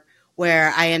before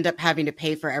where I end up having to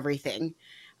pay for everything.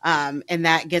 And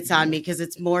that gets on me because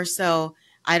it's more so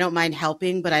I don't mind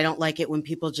helping, but I don't like it when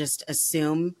people just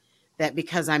assume that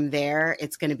because I'm there,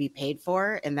 it's going to be paid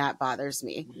for. And that bothers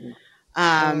me.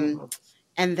 Um, Oh.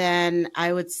 and then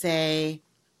I would say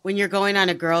when you're going on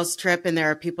a girls' trip and there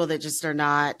are people that just are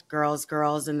not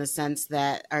girls in the sense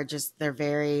that are just, they're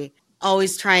very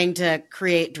always trying to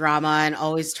create drama and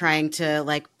always trying to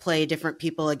like play different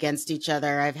people against each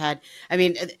other. I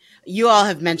mean, you all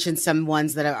have mentioned some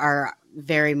ones that are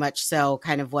very much so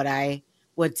kind of what I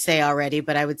would say already,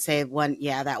 but I would say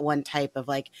that one type of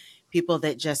like people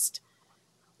that just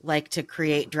like to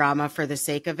create drama for the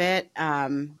sake of it.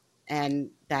 And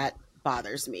that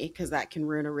bothers me because that can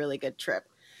ruin a really good trip.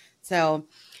 So,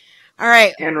 all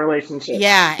right. And relationships.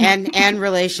 Yeah. And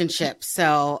relationships.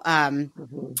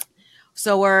 Mhm.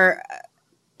 So we're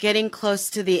getting close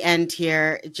to the end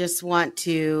here. Just want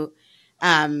to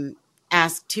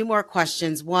ask two more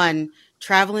questions. One,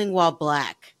 traveling while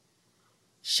Black.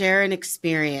 Share an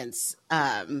experience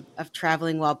of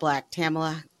traveling while Black.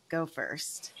 Tamala, go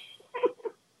first.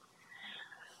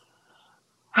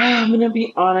 I'm gonna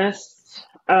be honest,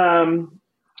 and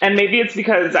maybe it's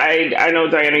because I know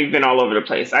Diana, you've been all over the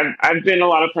place. I've been a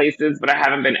lot of places, but I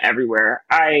haven't been everywhere.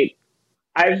 I've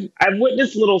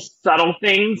witnessed little subtle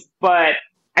things, but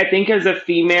I think as a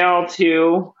female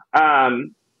too,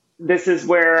 this is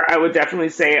where I would definitely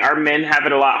say our men have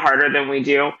it a lot harder than we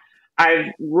do. I've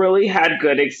really had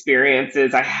good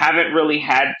experiences. I haven't really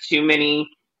had too many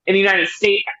in the United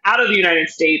States. Out of the United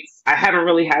States, I haven't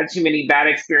really had too many bad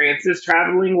experiences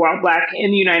traveling while Black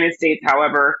in the United States.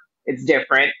 However, it's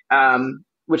different,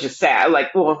 which is sad.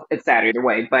 Like, well, it's sad either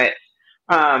way, but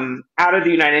out of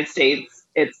the United States,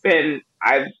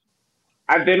 I've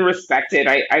been respected.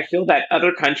 I feel that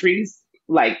other countries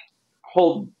like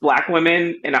hold Black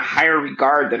women in a higher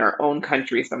regard than our own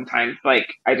country sometimes.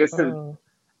 Like I just have Mm.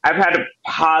 I've had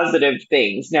positive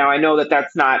things. Now I know that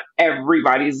that's not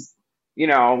you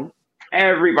know,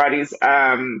 everybody's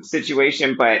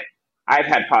situation, but I've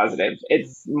had positive.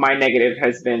 It's my negative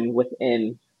has been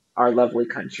within our lovely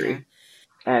Yeah. country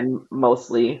and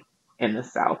mostly in the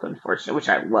South, unfortunately, which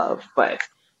I love. But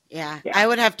Yeah, yeah. I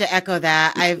would have to echo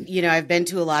that. I've been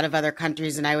to a lot of other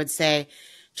countries and I would say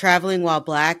traveling while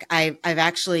Black, I've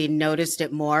actually noticed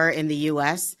it more in the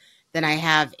US than I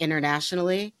have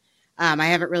internationally. I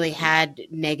haven't really had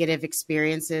negative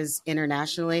experiences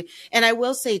internationally. And I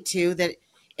will say too that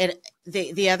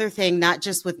the other thing, not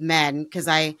just with men, because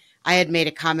I had made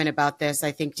a comment about this,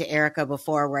 I think to Erica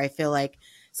before, where I feel like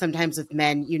sometimes with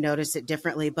men you notice it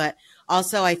differently, but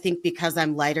also I think because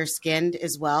I'm lighter skinned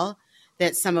as well,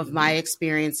 that some of my Mhm.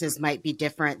 experiences might be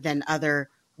different than other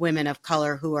women of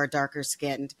color who are darker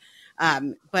skinned.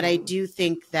 But I Mhm. do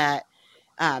think that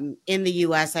in the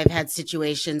US, I've had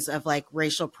situations of like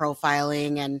racial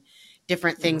profiling and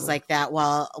different things Mhm. like that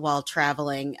while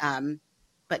traveling,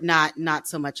 but not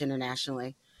so much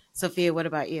internationally. Sophia, what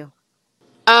about you?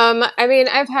 I mean,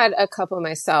 I've had a couple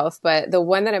myself, but the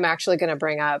one that I'm actually going to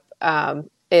bring up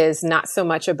is not so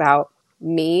much about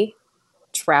me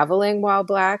traveling while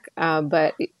Black,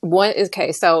 but one is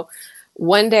okay. So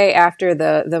one day after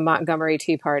the Montgomery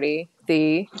Tea Party,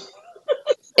 the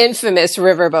infamous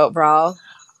riverboat brawl,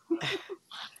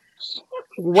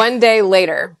 one day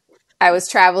later, I was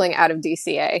traveling out of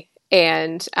DCA,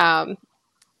 and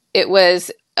it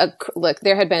was look.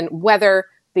 There had been weather.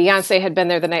 Beyonce had been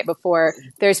there the night before.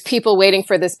 There's people waiting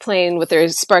for this plane with their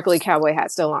sparkly cowboy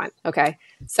hat still on. Okay,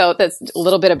 so that's a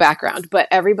little bit of background. But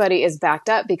everybody is backed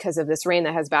up because of this rain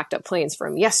that has backed up planes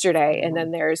from yesterday, and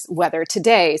then there's weather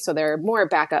today, so there are more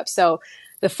backups. So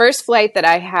the first flight that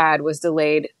I had was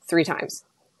delayed 3 times,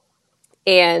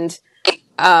 and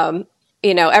um,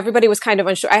 everybody was kind of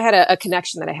unsure. I had a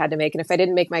connection that I had to make. And if I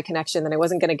didn't make my connection, then I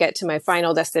wasn't going to get to my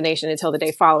final destination until the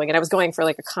day following. And I was going for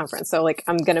like a conference. So like,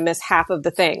 I'm going to miss half of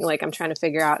the thing. Like I'm trying to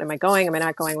figure out, am I going? Am I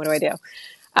not going? What do I do?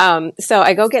 So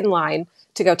I go get in line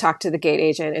to go talk to the gate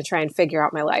agent and try and figure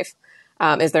out my life.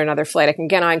 Is there another flight I can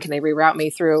get on? Can they reroute me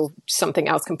through something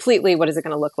else completely? What is it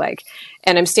going to look like?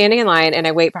 And I'm standing in line and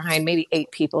I wait behind maybe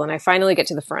 8 people and I finally get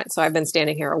to the front. So I've been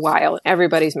standing here a while.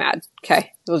 Everybody's mad.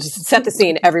 Okay. We'll just set the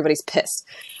scene. Everybody's pissed.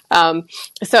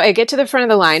 So I get to the front of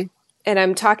the line and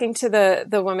I'm talking to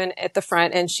the woman at the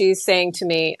front, and she's saying to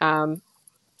me,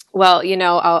 well,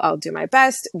 I'll do my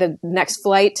best. The next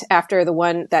flight after the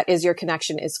one that is your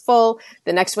connection is full.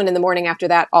 The next one in the morning after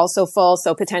that also full.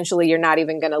 So potentially you're not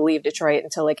even going to leave Detroit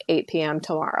until like 8 p.m.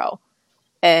 tomorrow.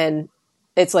 And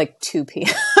it's like 2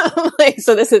 p.m.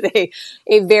 So this is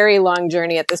a very long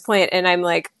journey at this point. And I'm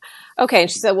like, okay. And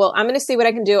she said, well, I'm going to see what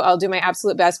I can do. I'll do my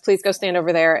absolute best. Please go stand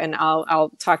over there and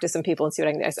I'll talk to some people and see what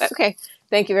I can do. I said, okay,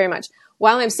 thank you very much.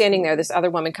 While I'm standing there, this other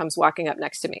woman comes walking up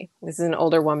next to me. This is an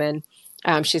older woman.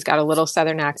 She's got a little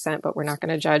Southern accent, but we're not going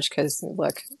to judge because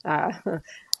look,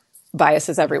 bias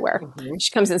is everywhere. Mm-hmm.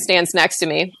 She comes and stands next to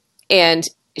me and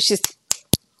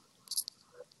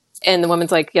and the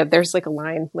woman's like, yeah, there's like a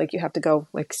line, like you have to go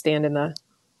like stand in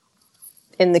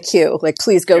the queue, like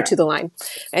please go to the line.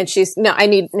 And she's, no,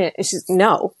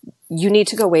 you need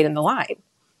to go wait in the line.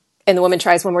 And the woman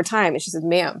tries one more time and she says,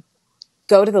 ma'am,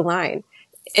 go to the line.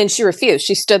 And she refused.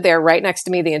 She stood there right next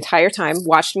to me the entire time,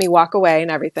 watched me walk away and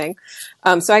everything.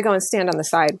 So I go and stand on the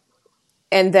side.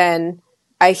 And then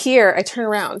I turn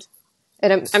around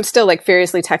and I'm still like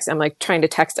furiously texting. I'm like trying to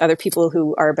text other people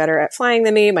who are better at flying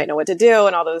than me, might know what to do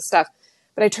and all those stuff.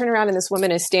 But I turn around and this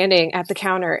woman is standing at the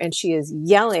counter and she is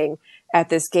yelling at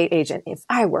this gate agent, if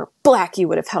I were black, you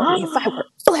would have helped me. If I were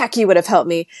black, you would have helped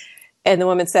me. And the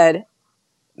woman said,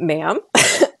 ma'am,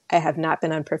 I have not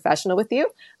been unprofessional with you.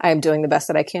 I am doing the best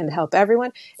that I can to help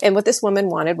everyone. And what this woman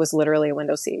wanted was literally a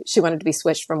window seat. She wanted to be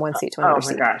switched from one seat to another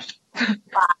seat. Oh my gosh.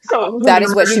 So that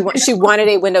is what she wanted. She wanted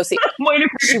a window seat.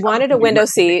 She wanted a window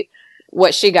seat.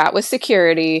 What she got was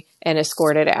security and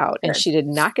escorted out. And she did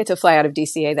not get to fly out of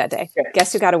DCA that day.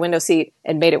 Guess who got a window seat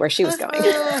and made it where she was going?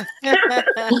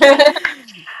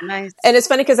 Nice. And it's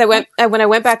funny because when I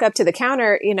went back up to the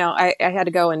counter, I had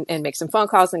to go and make some phone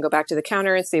calls and go back to the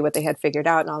counter and see what they had figured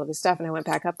out and all of this stuff. And I went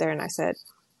back up there and I said,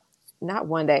 not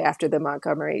one day after the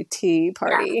Montgomery Tea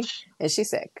Party. And she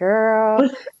said, girl.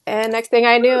 And next thing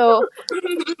I knew,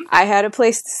 I had a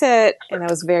place to sit and I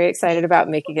was very excited about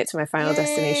making it to my final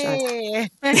destination.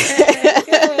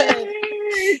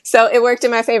 So it worked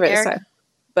in my favor this time.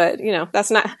 But,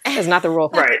 that's not the rule.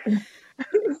 Right.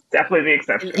 Definitely the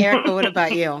exception. And Erica, what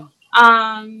about you?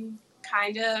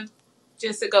 Kind of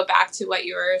just to go back to what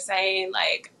you were saying,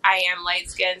 like I am light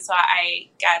skinned, so I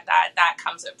get that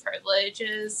comes with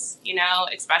privileges,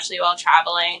 especially while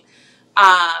traveling.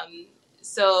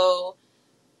 So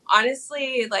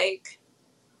honestly, like,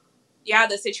 yeah,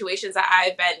 the situations that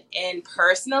I've been in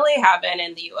personally have been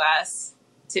in the US,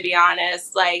 to be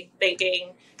honest, like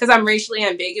thinking, because I'm racially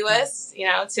ambiguous,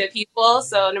 to people.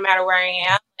 So no matter where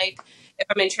I am, like if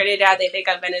I'm in Trinidad, they think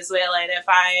I'm Venezuelan. If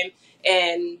I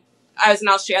was in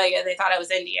Australia, they thought I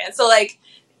was Indian. So like,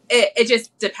 it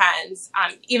just depends.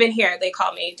 Even here, they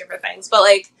call me different things. But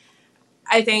like,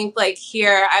 I think like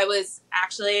here, I was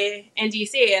actually in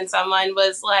DC and someone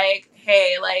was like,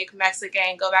 hey, like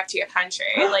Mexican, go back to your country.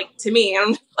 Like to me,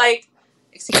 I'm like,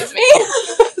 excuse me,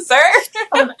 sir,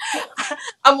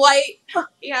 I'm white,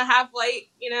 half white,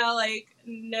 like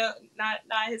no, not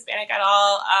Hispanic at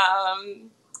all.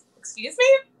 Excuse me.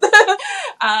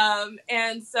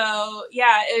 And so,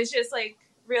 yeah, it was just like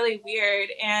really weird.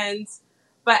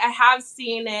 But I have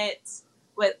seen it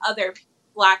with other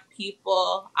Black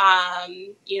people,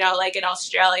 like in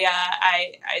Australia,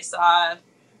 I saw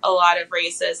a lot of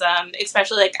racism,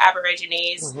 especially like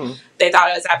Aborigines. Mm-hmm. They thought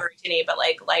I was Aborigine, but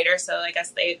like lighter. So I guess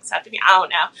they accepted me. I don't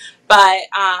know. But,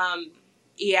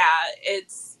 yeah,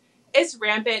 it's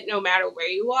rampant no matter where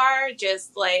you are.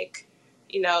 Just like,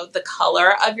 the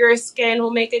color of your skin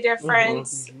will make a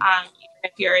difference. Mm-hmm. Even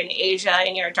if you're in Asia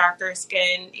and you're a darker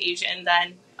skin Asian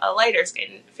than a lighter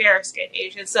skin, fairer skin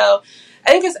Asian. So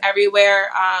I think it's everywhere.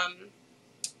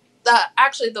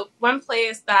 The one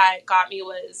place that got me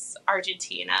was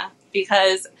Argentina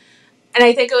and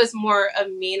I think it was more of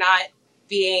me not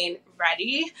being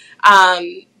ready.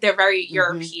 They're very mm-hmm.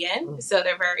 European, so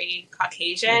they're very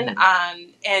Caucasian.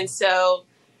 Mm-hmm. And so,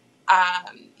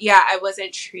 I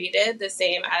wasn't treated the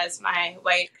same as my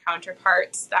white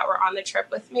counterparts that were on the trip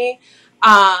with me.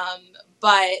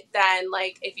 But then,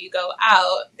 like, if you go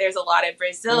out, there's a lot of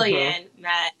Brazilian mm-hmm.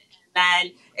 men, and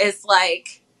then it's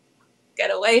like,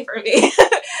 get away from me.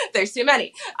 There's too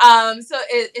many. So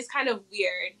it's kind of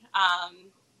weird.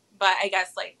 But I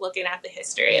guess, like, looking at the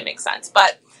history, it makes sense.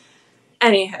 But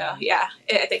anyhow, yeah,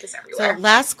 I think it's everywhere. So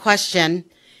last question,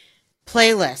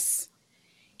 playlists.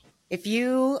 If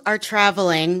you are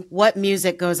traveling, what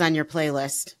music goes on your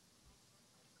playlist?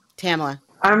 Tamala.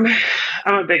 I'm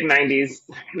a big 90s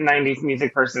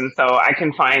music person, so I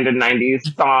can find a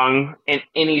 90s song in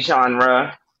any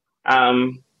genre.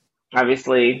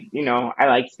 Obviously, I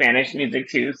like Spanish music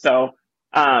too. So,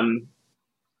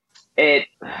 it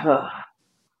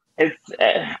it's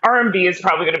R&B is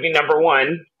probably going to be number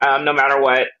one, no matter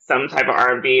what. Some type of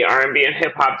R&B and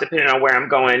hip hop, depending on where I'm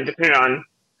going, depending on.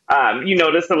 You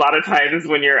notice a lot of times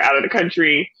when you're out of the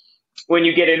country, when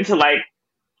you get into like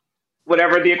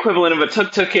whatever the equivalent of a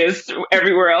tuk tuk is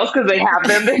everywhere else, because they have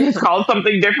them, they just call it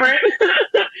something different.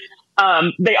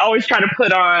 They always try to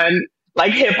put on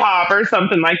like hip hop or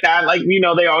something like that. Like,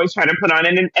 they always try to put on,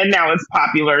 and now it's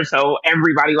popular, so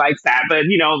everybody likes that. But,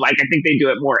 like I think they do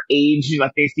it more age,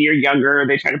 like they see you're younger,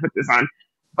 they try to put this on.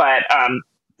 But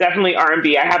definitely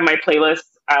R&B. I have my playlist,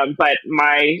 but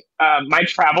my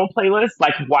travel playlist,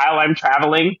 like while I'm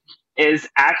traveling, is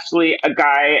actually a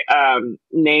guy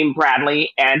named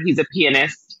Bradley, and he's a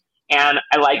pianist. And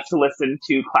I like to listen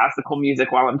to classical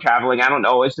music while I'm traveling. I don't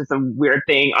know, it's just a weird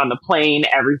thing on the plane.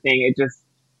 Everything,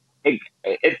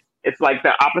 it's like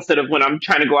the opposite of when I'm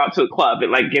trying to go out to a club. It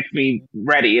like gets me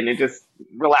ready, and it just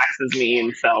relaxes me.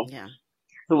 And so Yeah.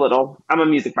 I'm a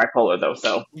music bipolar though.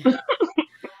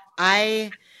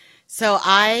 So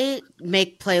I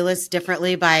make playlists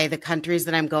differently by the countries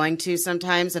that I'm going to.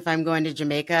 Sometimes if I'm going to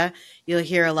Jamaica, you'll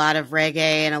hear a lot of reggae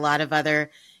and a lot of other,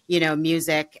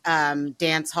 music,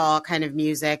 dance hall kind of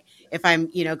music. If I'm,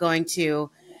 going to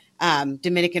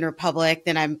Dominican Republic,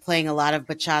 then I'm playing a lot of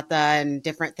bachata and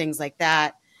different things like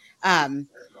that.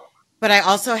 But I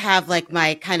also have like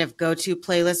my kind of go-to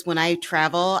playlist when I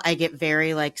travel. I get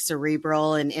very like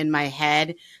cerebral and in my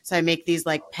head. So I make these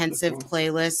like pensive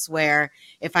playlists where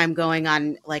if I'm going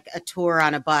on like a tour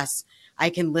on a bus,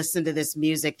 I can listen to this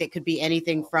music that could be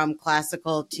anything from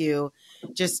classical to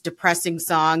just depressing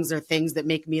songs or things that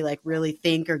make me like really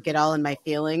think or get all in my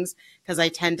feelings, because I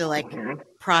tend to like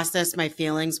process my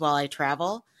feelings while I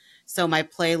travel. So my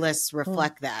playlists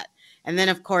reflect that. And then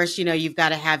of course, you've got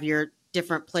to have your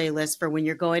different playlists for when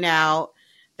you're going out,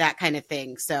 that kind of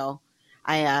thing. So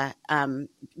I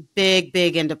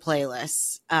big into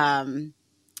playlists.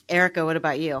 Erica, what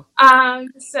about you?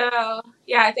 So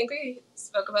yeah, I think we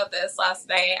spoke about this last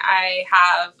night. I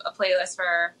have a playlist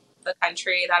for the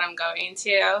country that I'm going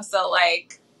to. So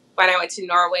like when I went to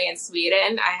Norway and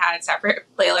Sweden, I had separate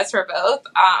playlists for both.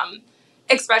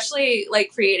 Especially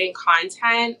like creating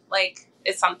content, like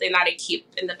is something that I keep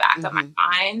in the back of my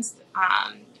mind.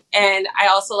 And I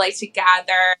also like to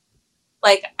gather,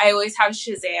 like I always have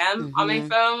Shazam on my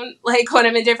phone, like when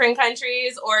I'm in different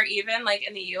countries or even like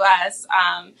in the US,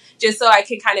 just so I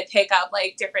can kind of pick up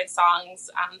like different songs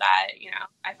that,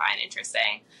 I find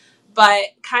interesting. But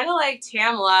kind of like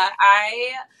Tamla,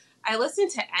 I listen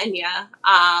to Enya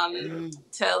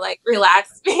to like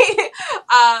relax me.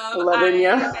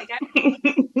 I get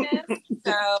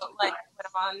so like when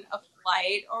I'm on a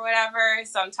flight or whatever,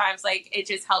 sometimes like it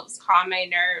just helps calm my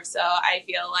nerves, so I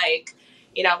feel like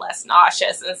less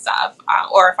nauseous and stuff.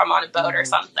 Or if I'm on a boat or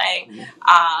something,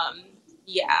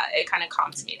 it kind of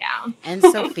calms me down. And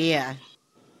Sophia.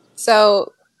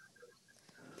 So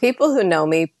people who know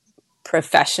me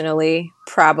professionally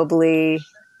probably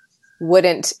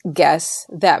wouldn't guess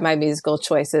that my musical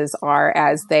choices are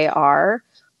as they are,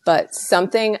 but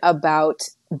something about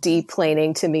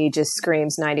deplaning to me just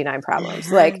screams 99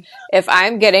 problems. Like if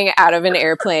I'm getting out of an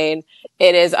airplane,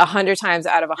 it is 100 times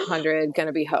out of 100 going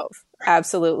to be Hove.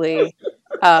 Absolutely.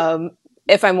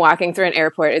 If I'm walking through an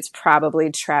airport, it's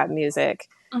probably trap music.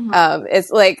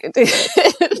 It's like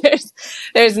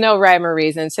there's no rhyme or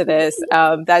reason to this.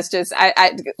 That's just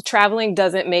traveling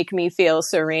doesn't make me feel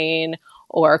serene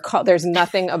or there's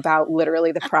nothing about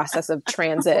literally the process of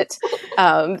transit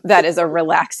that is a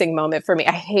relaxing moment for me.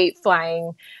 I hate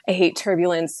flying. I hate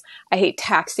turbulence. I hate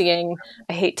taxiing.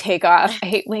 I hate takeoff. I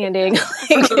hate landing.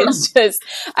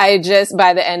 I just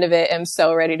by the end of it am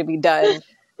so ready to be done.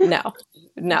 No,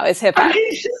 it's hip hop. I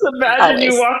can just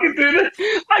imagine you walking through this,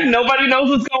 like nobody knows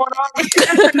what's going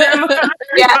on.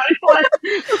 Yeah.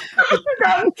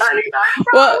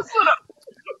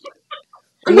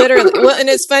 Literally. Well, and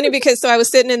it's funny because I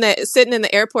was sitting in the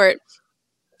airport,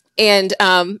 and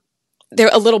there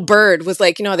a little bird was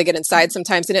like, how they get inside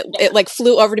sometimes, and it like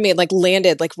flew over to me and like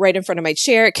landed like right in front of my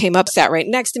chair. It came up, sat right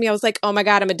next to me. I was like, oh my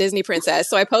God, I'm a Disney princess.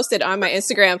 So I posted on my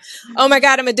Instagram, oh my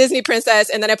God, I'm a Disney princess.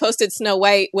 And then I posted Snow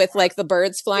White with like the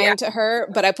birds flying to her,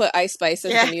 but I put Ice Spice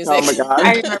as the music. Oh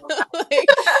my God.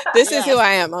 This is who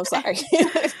I am. I'm sorry.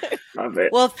 Love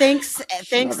it. Well, thanks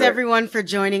everyone for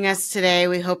joining us today.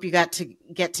 We hope you got to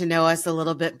get to know us a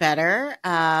little bit better,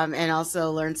 and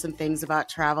also learn some things about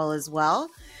travel as well.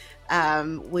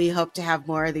 We hope to have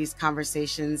more of these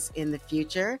conversations in the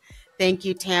future. Thank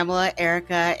you, Tamla,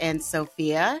 Erica, and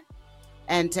Sophia.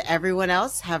 And to everyone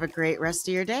else, have a great rest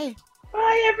of your day.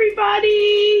 Bye,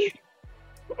 everybody.